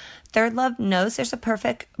fine. Third Love knows there's a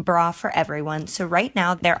perfect bra for everyone, so right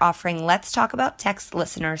now they're offering Let's Talk About Text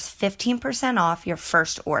listeners 15% off your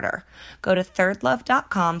first order. Go to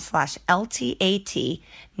thirdlove.com/LTAT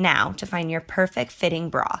now to find your perfect fitting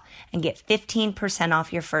bra and get 15%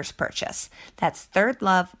 off your first purchase. That's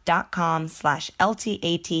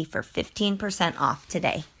thirdlove.com/LTAT for 15% off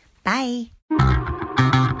today. Bye.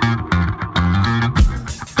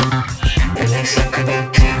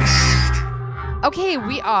 Okay,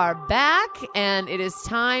 we are back, and it is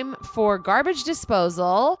time for garbage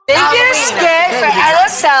disposal. They did a skit for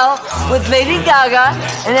LSL with Lady Gaga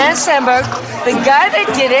and Anna Samberg. The guy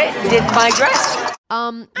that did it did my dress. I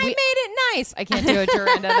made it nice. I can't do a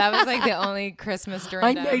Dorinda. That was like the only Christmas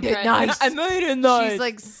Dorinda. I made it nice. I made it nice. She's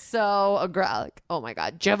like so aggressive. Oh my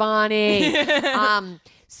God, Giovanni.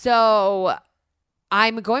 So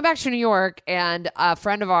I'm going back to New York, and a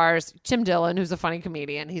friend of ours, Tim Dillon, who's a funny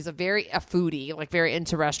comedian, he's a foodie, like very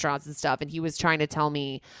into restaurants and stuff. And he was trying to tell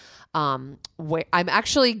me, I'm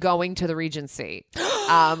actually going to the Regency.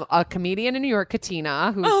 A comedian in New York,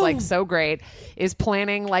 Katina, who's like so great, is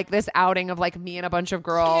planning like this outing of like me and a bunch of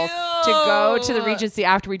girls to go to the Regency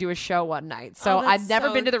after we do a show one night. So I've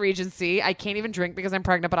never been to the Regency. I can't even drink because I'm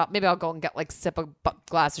pregnant, but maybe I'll go and get like sip a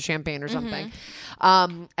glass of champagne or something.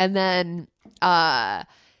 And then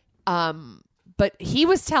but he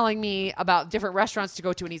was telling me about different restaurants to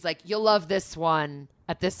go to, and he's like, you'll love this one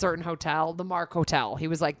at this certain hotel, the Mark Hotel. He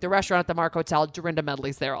was like, the restaurant at the Mark Hotel, Dorinda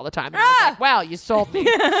Medley's there all the time. And I was like, wow, you sold me.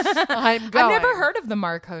 I'm going. I've never heard of the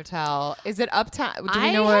Mark Hotel. Is it uptown? Do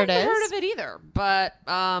we know where it is? I haven't heard of it either, but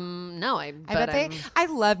no, I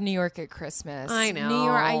love New York at Christmas. I know. New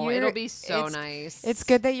York, it'll be so nice. It's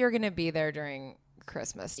good that you're going to be there during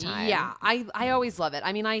Christmas time. Yeah, I always love it.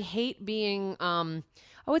 I mean, I hate being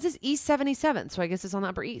it's this East 77th, so I guess it's on the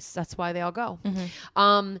Upper East. That's why they all go.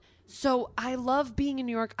 So I love being in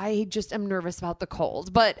New York. I just am nervous about the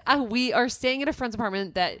cold. But we are staying at a friend's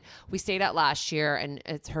apartment that we stayed at last year, and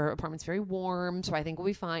her apartment's very warm, so I think we'll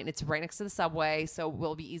be fine. It's right next to the subway, so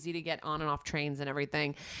we'll be easy to get on and off trains and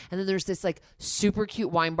everything. And then there's this like super cute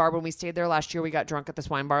wine bar. When we stayed there last year, we got drunk at this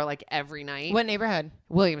wine bar like every night. What neighborhood?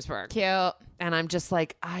 Williamsburg. Cute. And I'm just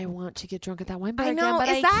like, I want to get drunk at that wine bar I know.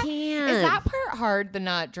 again, but I can't. Is that part hard, the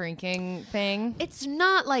not drinking thing? It's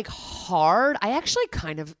not like hard. I actually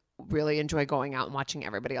kind of really enjoy going out and watching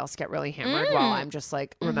everybody else get really hammered while I'm just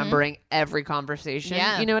like remembering every conversation.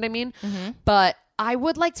 Yeah. You know what I mean? But I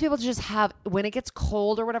would like to be able to just have, when it gets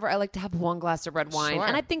cold or whatever, I like to have one glass of red wine. Sure.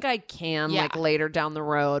 And I think I can like later down the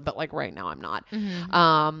road, but like right now I'm not.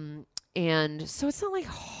 And so it's not like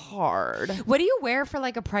hard. What do you wear for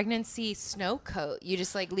like a pregnancy snow coat? You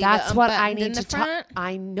just like leave That's it what I unbuttoned in need the to front?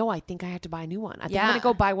 I know. I think I have to buy a new one. I think I'm Yeah. going to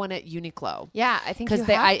go buy one at Uniqlo. Yeah, I think you Because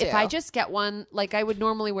have to. if I just get one, like I would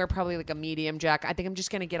normally wear probably like a medium jacket. I think I'm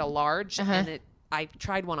just going to get a large. And I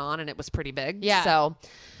tried one on and it was pretty big. Yeah. So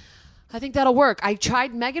I think that'll work.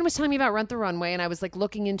 Megan was telling me about Rent the Runway and I was like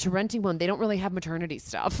looking into renting one. They don't really have maternity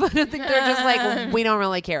stuff. I don't think they're just like, we don't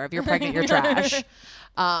really care. If you're pregnant, you're trash.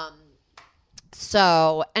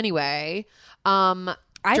 So anyway, I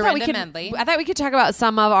thought we could talk about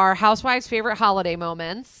some of our housewives' favorite holiday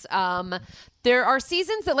moments. There are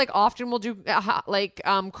seasons that like often will do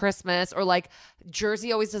Christmas, or like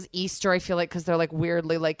Jersey always does Easter. I feel like because they're like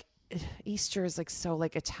weirdly like Easter is like so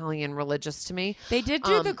like Italian religious to me. They did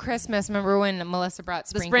do the Christmas. Remember when Melissa brought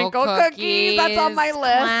The sprinkle cookies. That's on my list.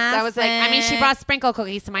 I was like, I mean, she Classic. brought sprinkle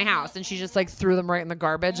cookies to my house, and she just like threw them right in the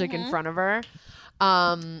garbage, like in front of her.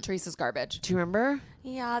 Teresa's garbage. Do you remember?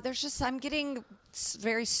 Yeah, I'm getting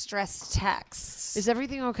very stressed texts. Is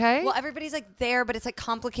everything okay? Well, everybody's like there, but it's like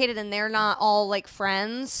complicated, and they're not all like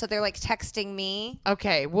friends, so they're like texting me.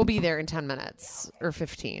 Okay, we'll be there in 10 minutes or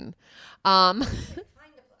 15. I don't know.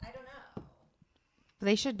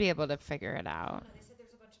 They should be able to figure it out. They said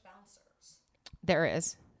there's a bunch of bouncers. There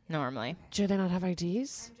is normally. Do they not have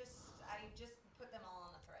IDs? I just put them all on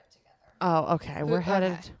the thread together. Oh, okay. We're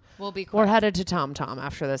headed. We'll be. We're headed to Tom Tom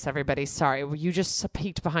after this, everybody. Sorry. You just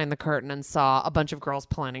peeked behind the curtain and saw a bunch of girls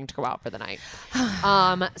planning to go out for the night.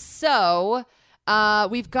 So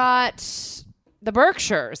we've got the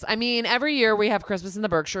Berkshires. I mean, every year we have Christmas in the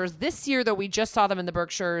Berkshires. This year, though, we just saw them in the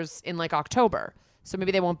Berkshires in like October. So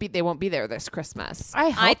maybe they won't be there this Christmas.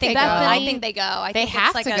 I I think they go. I think they go. I They think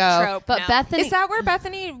have it's like to a go. trope But now. Bethany, Is that where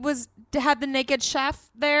Bethany had the naked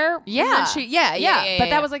chef there? Yeah. And then yeah.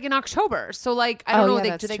 But that was like in October. So like I don't know.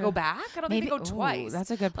 that's Do they true. go back? I don't think they go Ooh, twice.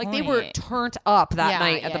 that's a good Like they were point. turned up that Yeah,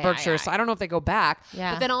 night at the yeah, Berkshires. yeah. So I don't know if they go back.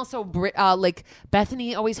 Yeah. But then also like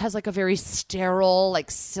Bethany always has like a very sterile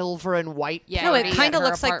like silver and white. Yeah. No, it party kind at of her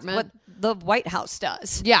looks like apartment. what the White House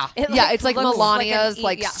does. Yeah, it's like looks Melania's an-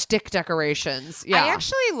 like yeah. stick decorations. Yeah, I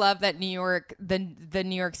actually love that New York, the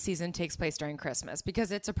New York season takes place during Christmas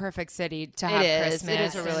because it's a perfect city to have Christmas. It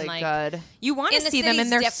is a and, really like, good. You want to And the see them in city's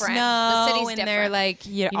their different. snow. The city's and they're different. like,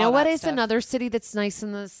 You know all what that is stuff. another city that's nice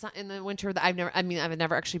in the winter that I've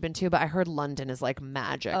never actually been to, but I heard London is like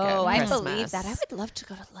magic. Oh, at I Christmas. believe that. I would love to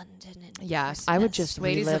go to London. And Yeah, I would just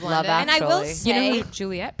Ladies relive of Love London. Actually. And I will say, You know who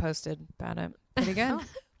Juliet posted about it? Pretty good.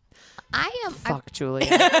 I am. Fuck Julie.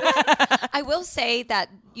 I will say that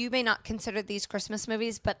you may not consider these Christmas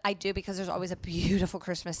movies, but I do because there's always a beautiful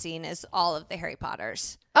Christmas scene. Is all of the Harry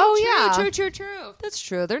Potters. Oh yeah, True. That's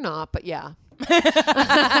true. They're not, but yeah.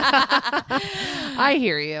 I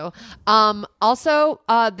hear you. Also,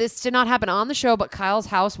 this did not happen on the show, but Kyle's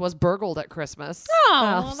house was burgled at Christmas.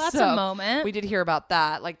 Oh, that's a moment. We did hear about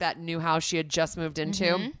that, like that new house she had just moved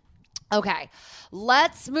into. Okay,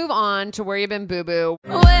 let's move on to Where You Been, Boo Boo.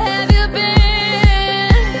 Where have you been?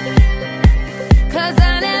 'Cause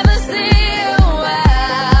I never see you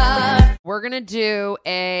out. We're going to do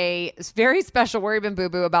a very special Where You Been, Boo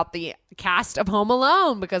Boo about the cast of Home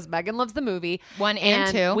Alone because Megan loves the movie. 1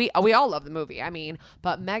 and 2. We all love the movie, I mean,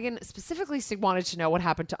 but Megan specifically wanted to know what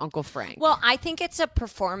happened to Uncle Frank. Well, I think it's a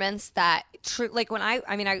performance that, like when I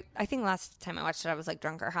think last time I watched it, I was like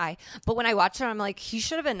drunk or high. But when I watched it, I'm like, he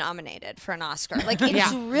should have been nominated for an Oscar. Like,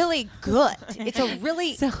 it's really good. It's a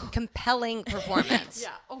really compelling performance. yeah.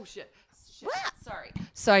 Oh, shit. Sorry.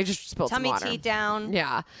 So I just spilled Tummy some water. tea down.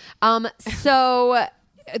 Yeah. So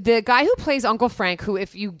the guy who plays Uncle Frank, who,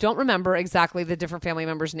 if you don't remember exactly the different family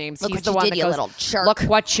members' names, Look he's what the you one did, that you goes, little jerk. "Look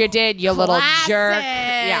what you did, you little jerk."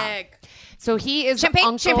 Yeah. So he is Champagne,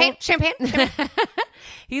 Uncle, champagne.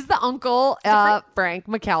 He's the Uncle Frank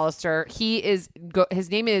McAllister. He is. His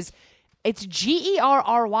name is. It's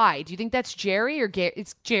Gerry. Do you think that's Jerry or Gary?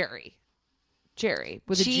 It's Jerry. Jerry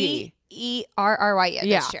with a G. Gerry.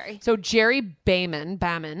 Yeah. That's Jerry. So Jerry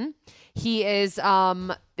Baman. He is his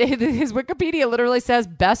Wikipedia literally says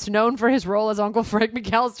best known for his role as Uncle Frank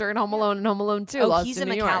McAllister in Home Alone and Home Alone 2. Oh, Lost he's in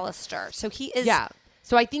a New York. McAllister. So he is Yeah.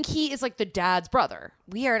 So I think he is like the dad's brother.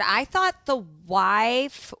 weird. I thought the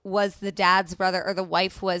wife was the dad's brother, or the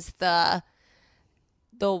wife was the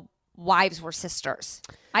wives were sisters.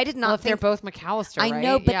 I did not Well, if they're think both McAllister, I right?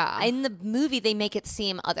 know, but yeah. in the movie they make it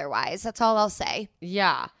seem otherwise. That's all I'll say.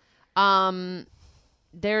 Yeah.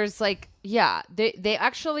 There's like, yeah, they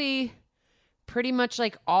actually pretty much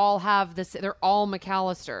like all have this. They're all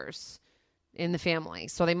McAllisters in the family.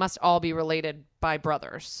 So they must all be related by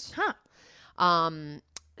brothers. Huh.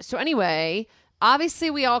 So anyway, obviously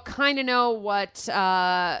we all kind of know what.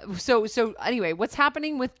 So anyway, what's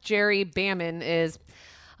happening with Jerry Bamin is.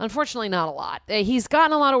 Unfortunately, not a lot. He's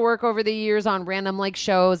gotten a lot of work over the years on random like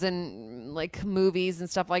shows and like movies and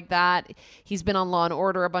stuff like that. He's been on Law and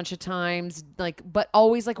Order a bunch of times, but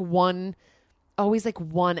always one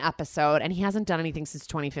episode, and he hasn't done anything since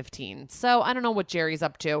 2015. So I don't know what Jerry's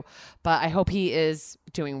up to, but I hope he is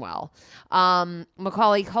doing well.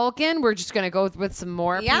 Macaulay Culkin, we're just going to go with some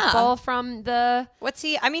more people from the... What's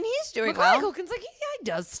he? I mean, he's doing Macaulay well. Culkin's like, he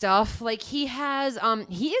does stuff. Like he has,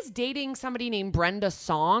 he is dating somebody named Brenda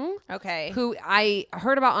Song. Okay. Who I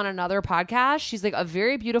heard about on another podcast. She's like a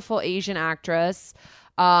very beautiful Asian actress,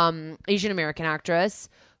 Asian American actress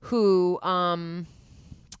who,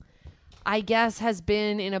 I guess has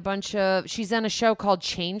been in a bunch of... She's in a show called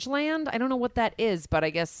Changeland. I don't know what that is, but I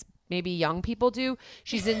guess maybe young people do.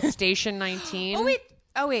 She's in Station 19.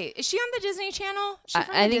 Oh wait, is she on the Disney Channel? I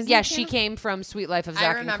think Disney she came from Sweet Life of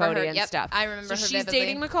Zack and Cody and stuff. I remember her she's vividly.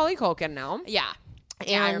 dating Macaulay Culkin now. Yeah.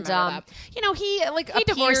 And I remember that. He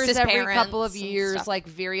divorced appears his every parents couple of and years, stuff. like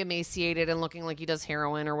very emaciated and looking like he does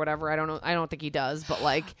heroin or whatever. I don't know. I don't think he does, but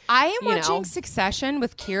like I am watching Succession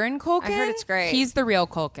with Kieran Culkin. I heard it's great. He's the real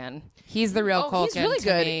Culkin. He's the real Culkin. He's really to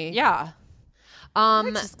good. me. Yeah.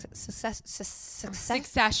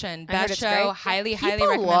 Succession, I heard best it's show. great. Highly People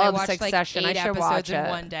recommend. love I watched Succession. like 8 I should episodes watch in it.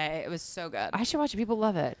 one day. It was so good. I should watch it. People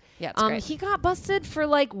love it. Yeah, it's great. He got busted for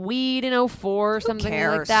like weed in 2004 or something like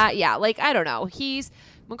cares? that. Yeah, like I don't know.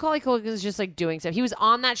 Macaulay Culkin is just like doing stuff. He was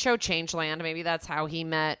on that show Changeland. Maybe that's how he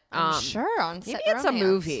met. Sure, on Maybe Set it's a Romance.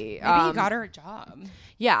 movie. Maybe he got her a job.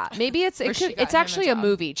 Yeah, maybe it's Or she got it's him a actually a job.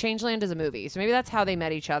 movie. Changeland is a movie, so maybe that's how they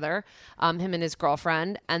met each other. Him and his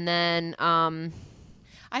girlfriend, and then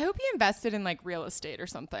I hope he invested in like real estate or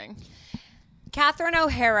something. Catherine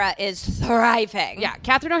O'Hara is thriving. yeah,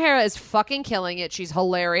 Catherine O'Hara is fucking killing it. She's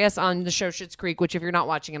hilarious on the show Schitt's Creek. Which, if you're not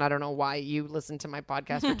watching it, I don't know why you listen to my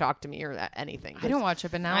podcast or talk to me or anything. I don't watch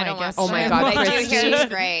it, but now I, don't guess. watch Oh my it. God, I do Christy. hear it's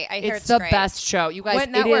great. I hear It's it's the great. best show, you guys. What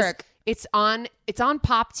it network? It's on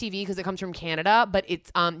Pop TV because it comes from Canada, but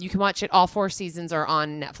it's you can watch it. All 4 seasons are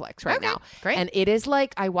on Netflix right now. great. And it is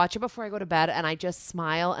like I watch it before I go to bed, and I just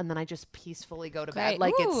smile, and then I just peacefully go to bed.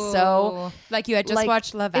 Like it's so like you had just like,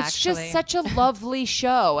 watched Love Actually. It's just such a lovely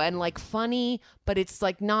show and like funny, but it's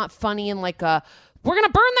like not funny in like a we're gonna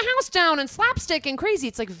burn the house down and slapstick and crazy.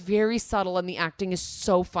 It's like very subtle, and the acting is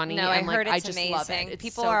so funny. No, and I heard like, it's I just amazing. love it. It's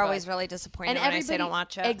People so are good. always really disappointed when I say don't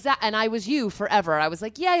watch it. Exactly. And I was you forever. I was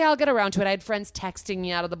like, yeah, I'll get around to it. I had friends texting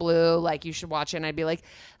me out of the blue, like, you should watch it. And I'd be like,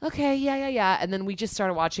 okay, yeah. And then we just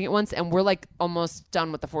started watching it once, and we're like almost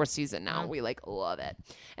done with the 4th season now. We like love it.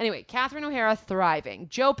 Anyway, Catherine O'Hara, thriving.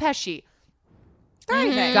 Joe Pesci,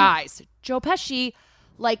 Thriving. guys. Joe Pesci,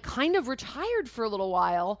 like, kind of retired for a little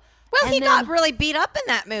while. Well, and he then- got really beat up in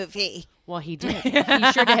that movie. Well, he did. He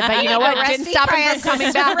sure did. But you know what? Didn't stop him from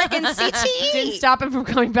coming back. Didn't stop him from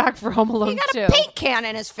coming back for Home Alone He got 2. a paint can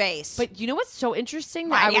in his face. But you know what's so interesting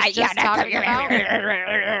that I was just talking about?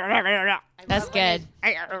 That's good.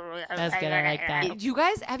 That's good. I like that. Have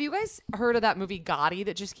you guys heard of that movie Gotti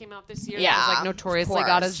that just came out this year? Yeah, That was like notoriously of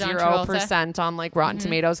got a course. John 0% on like Rotten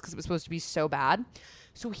Tomatoes because it was supposed to be so bad.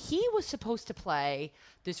 So he was supposed to play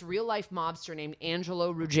this real life mobster named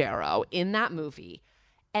Angelo Ruggiero in that movie,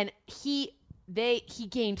 and he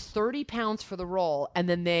gained 30 pounds for the role, and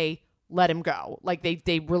then they let him go. Like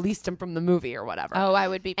they released him from the movie or whatever. Oh, I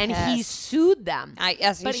would be And pissed. he sued them.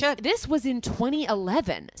 Yes, he But should. this was in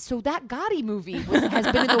 2011. So that Gotti movie has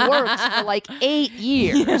been in the works for like 8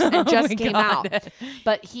 years and just came out.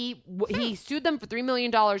 But he sued them for $3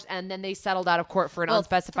 million, and then they settled out of court for an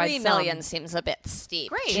unspecified $3 sum. million seems a bit steep.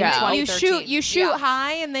 Great. Joe. You shoot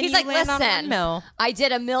high, and then He's you like, land on listen, 1 mil. I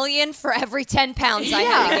did $1 million for every 10 pounds I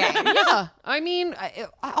had to gain. Yeah. I mean, I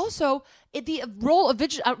also... the role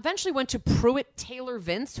eventually went to Pruitt Taylor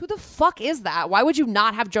Vince. Who the fuck is that? Why would you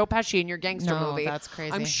not have Joe Pesci in your gangster No, movie? that's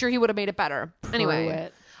crazy. I'm sure he would have made it better. Anyway,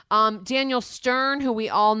 Daniel Stern, who we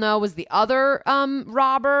all know was the other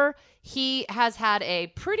robber. He has had a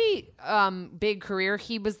pretty big career.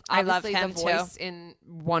 He was obviously him, the voice in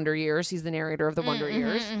Wonder Years. He's the narrator of the Wonder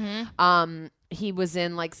Years. He was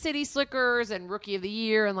in like City Slickers and Rookie of the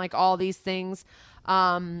Year and like all these things.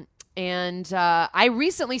 And I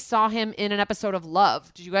recently saw him in an episode of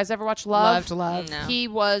Love. Did you guys ever watch Love? Loved Love. No. He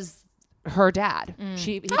was her dad.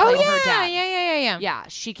 He played her dad. Yeah,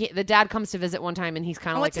 the dad comes to visit one time, and he's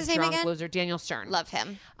kind of like what's a his name drunk again? loser. Daniel Stern. Love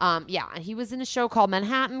him. Yeah, and he was in a show called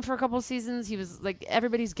Manhattan for a couple of seasons. He was like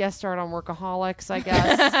everybody's guest starred on Workaholics, I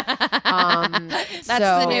guess. That's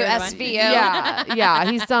the new SVU. Yeah,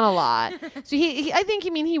 he's done a lot. So I think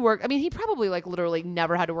he worked. I mean, he probably like literally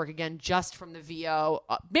never had to work again just from the VO,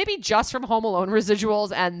 maybe just from Home Alone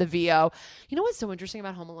residuals and the VO. You know what's so interesting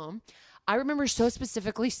about Home Alone? I remember so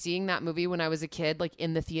specifically seeing that movie when I was a kid, like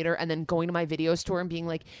in the theater, and then going to my video store and being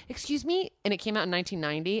like, excuse me? And it came out in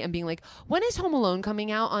 1990 and being like, when is Home Alone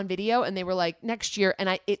coming out on video? And they were like, next year. And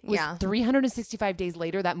it was 365 days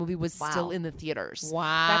later, that movie was still in the theaters.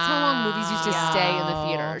 Wow. That's how long movies used to stay in the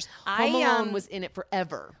theaters. Home Alone was in it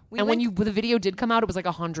forever. And when the video did come out, it was like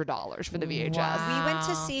 $100 for the VHS. We went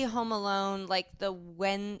to see Home Alone like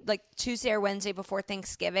Tuesday or Wednesday before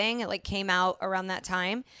Thanksgiving. It like came out around that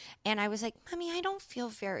time, and I was like, Mommy, I don't feel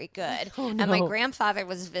very good. And my grandfather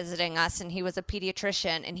was visiting us, and he was a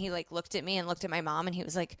pediatrician, and he like looked at me and looked at my mom, and he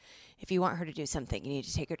was like, if you want her to do something, you need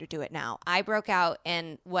to take her to do it now. I broke out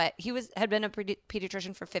in what had been a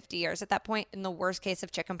pediatrician for 50 years at that point, in the worst case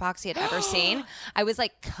of chickenpox he had ever seen. I was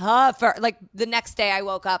like covered. Like the next day I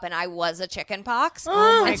woke up and I was a chickenpox.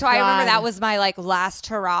 And so I remember that was my like last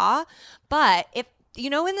hurrah. But if you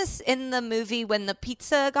know, in the movie when the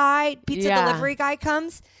pizza delivery guy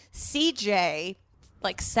comes, CJ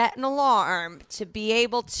like set an alarm to be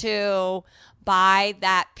able to buy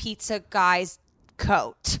that pizza guy's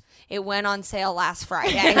coat. It went on sale last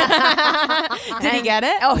Friday. Did he get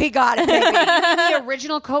it? Oh, he got it, baby. The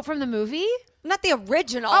original coat from the movie? Not the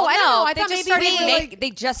original. Oh, I don't know. I they thought just maybe started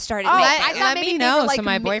they just started Oh, making I it. thought Let maybe me they know. were, like, So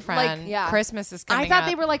my mi- boyfriend, like, Christmas is coming I thought up.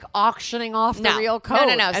 they were like auctioning off the real coat.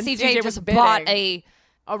 No. And CJ just was bought bidding.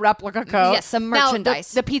 a replica coat. Yes, some Now,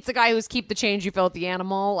 merchandise. the pizza guy who's keep the change you fill at the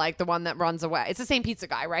animal, like the one that runs away. It's the same pizza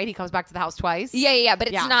guy, right? He comes back to the house twice. Yeah, but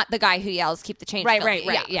it's not the guy who yells, keep the change. Right.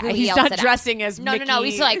 filthy. Yeah, who he's yells not it out. dressing as No. Mickey.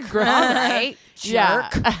 He's like, all right,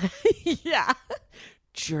 jerk. Yeah.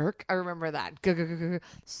 Jerk. I remember that.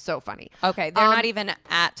 So funny. Okay, they're not even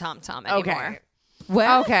at TomTom anymore. Okay.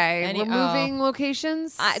 Well, okay, Any- we're moving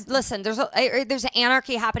locations. Listen, there's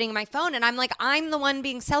anarchy happening in my phone, and I'm like, I'm the one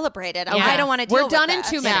being celebrated. Yeah. I don't want to deal We're with done in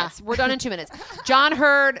this. 2 minutes. We're done in 2 minutes. John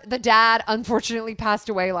Hurd, the dad, unfortunately passed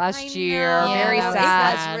away last year. know. Very Yeah,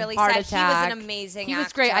 sad. it was really Heart sad. attack. He was an amazing He was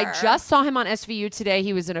actor. great. I just saw him on SVU today.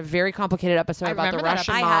 He was in a very complicated episode about the remember that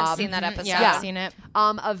Russian episode. I have mob. seen that episode. Yeah, I've seen it.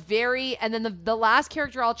 And then the last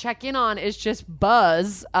character I'll check in on is just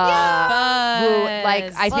Buzz. Who, Buzz.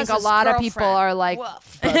 like, I think a Buzz's lot of people girlfriend. are like,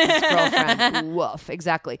 Buzz's girlfriend. Woof.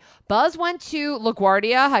 Exactly. Buzz went to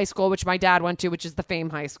LaGuardia High School, which my dad went to, which is the Fame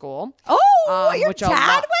High School. Oh, your which dad a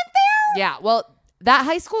lot- went there? Yeah. Well, that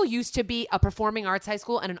high school used to be a performing arts high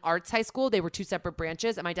school and an arts high school. They were two separate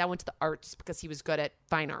branches, and my dad went to the arts because he was good at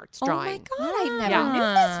fine arts, drawing. Oh my god, I never Yeah. knew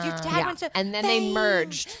this. Your dad Yeah. went to And then they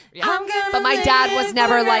merged. Yeah. I'm gonna But my dad was live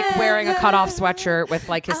never like wearing a forever. cutoff sweatshirt with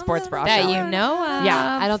like his sports bra. That showing. you know of.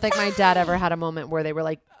 Yeah, I don't think my dad ever had a moment where they were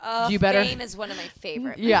like, "You better." Fame is one of my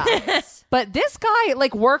favorite. Yeah, but this guy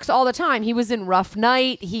like works all the time. He was in Rough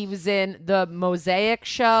Night. He was in the Mosaic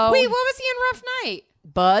Show. Wait, what was he in Rough Night?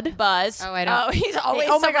 Bud. Buzz. Oh, I don't- Oh, he's always.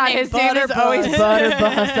 Oh my someone god, named his name is Butter always Buzz. Butter Buzz.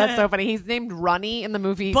 That's so funny. He's named Runny in the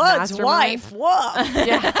movie Bud's Mastermind. wife. Woof.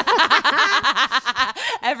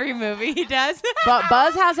 Every movie he does. But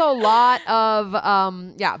Buzz has a lot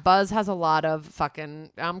of Buzz has a lot of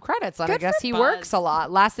fucking credits, and I Good guess for he Buzz. works a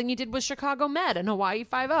lot. Last thing he did was Chicago Med and Hawaii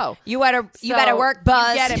 5-0. You better work, Buzz.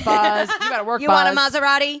 You get it, Buzz. You better work, You Buzz. want a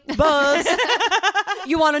Maserati? Buzz.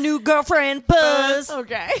 You want a new girlfriend? Buzz.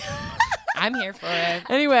 Okay. I'm here for it.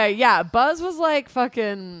 Anyway, yeah, Buzz was like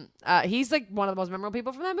fucking. He's like one of the most memorable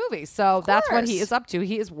people from that movie. So that's what he is up to.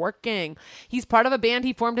 He is working. He's part of a band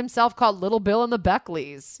he formed himself called Little Bill and the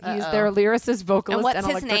Beckleys. He's their lyricist, vocalist, And what's and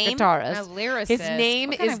his electric name? guitarist. A lyricist. His name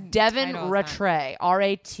What kind is of Devin title is that? Rattray.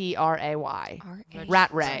 Ratray.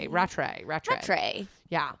 Rattray. Rattray.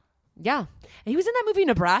 Yeah. Yeah. And he was in that movie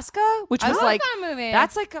Nebraska, which I was love like that movie.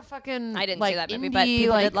 That's like a fucking I didn't like see that movie, indie, but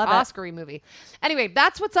people like did love it. Oscar-y movie. Anyway,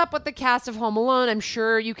 that's what's up with the cast of Home Alone. I'm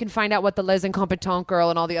sure you can find out what the Les Incompetents girl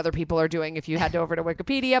and all the other people are doing if you head over to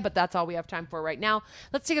Wikipedia, but that's all we have time for right now.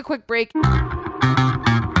 Let's take a quick break.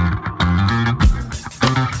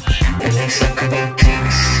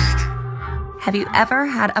 Have you ever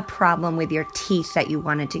had a problem with your teeth that you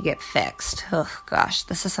wanted to get fixed? Oh gosh,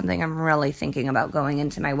 this is something I'm really thinking about going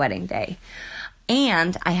into my wedding day.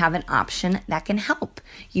 And I have an option that can help.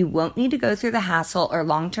 You won't need to go through the hassle or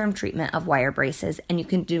long-term treatment of wire braces, and you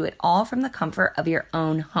can do it all from the comfort of your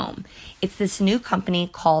own home. It's this new company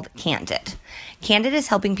called Candid. Candid is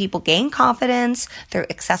helping people gain confidence through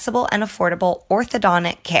accessible and affordable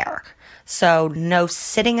orthodontic care. So no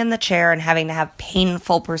sitting in the chair and having to have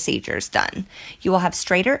painful procedures done. You will have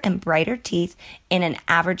straighter and brighter teeth in an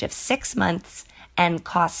average of 6 months and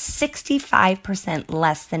cost 65%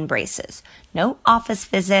 less than braces. No office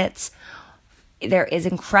visits. There is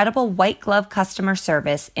incredible white glove customer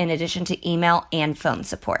service in addition to email and phone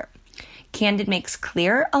support. Candid makes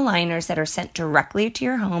clear aligners that are sent directly to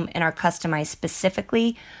your home and are customized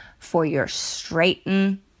specifically for your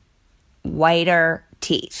straighten, whiter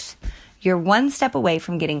teeth. You're one step away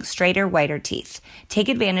from getting straighter, whiter teeth. Take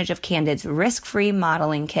advantage of Candid's risk-free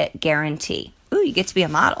modeling kit guarantee. Ooh, you get to be a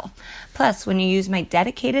model. Plus, when you use my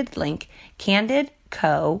dedicated link,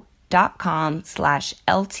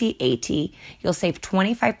 candidco.com/LTAT, you'll save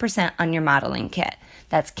 25% on your modeling kit.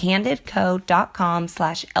 That's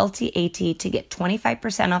candidco.com/LTAT to get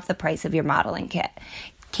 25% off the price of your modeling kit.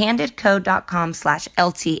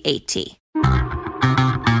 candidco.com/LTAT.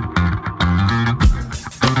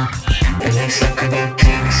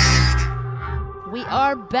 We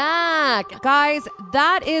are back. Guys,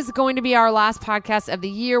 that is going to be our last podcast of the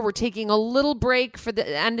year. We're taking a little break for the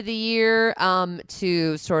end of the year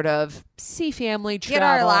to sort of see family, travel. Get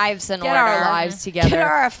our lives in order. Get our lives together. Get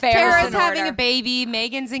our affairs Kara's in having order. a baby.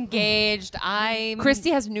 Megan's engaged.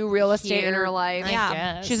 Christy has new real estate in her life.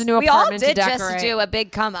 Yeah. She has a new We all apartment did to decorate. just do a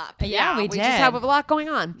big come up. Yeah, we did. just have a lot going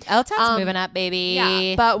on. LTAT's moving up, baby.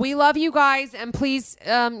 Yeah, but we love you guys, and please,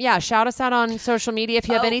 shout us out on social media. If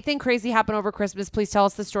you have anything crazy happen over Christmas, please tell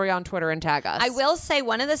us the story on Twitter and tag us. I will say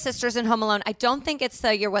one of the sisters in Home Alone, I don't think it's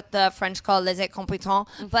you're what the French call les incompetents,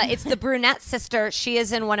 but it's the brunette sister. She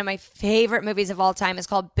is in one of my favorite movies of all time. It's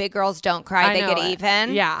called Big Girls Don't Cry, I They know Get it.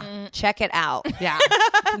 Even. Yeah. Check it out. Yeah.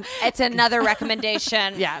 It's another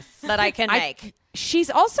recommendation Yes. that I can make. She's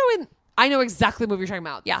also in. I know exactly the movie you're talking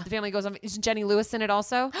about. Yeah. The Family Goes On. Isn't Jenny Lewis in it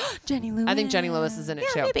also? Jenny Lewis. I think Jenny Lewis is in it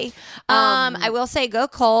too. Yeah, maybe. I will say go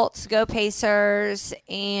Colts, go Pacers,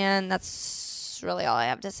 and that's really all I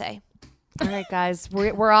have to say. All right, guys.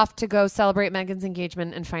 We're off to go celebrate Megan's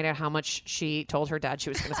engagement and find out how much she told her dad she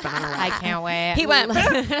was going to spend on her I wedding. can't wait. He went.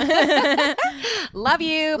 Love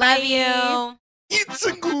you. Love you. It's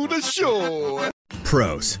a good show.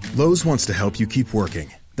 Pros. Lowe's wants to help you keep working.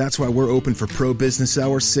 That's why we're open for pro business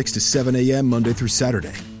hours 6 to 7 a.m. Monday through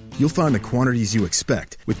Saturday. You'll find the quantities you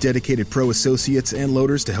expect with dedicated pro associates and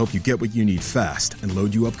loaders to help you get what you need fast and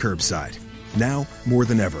load you up curbside. Now, more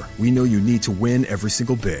than ever, we know you need to win every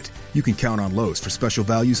single bid. You can count on Lowe's for special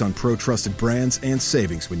values on pro-trusted brands and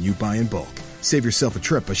savings when you buy in bulk. Save yourself a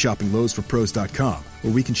trip by shopping Lowe'sForPros.com,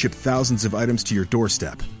 where we can ship thousands of items to your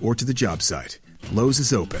doorstep or to the job site. Lowe's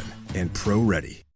is open and pro-ready.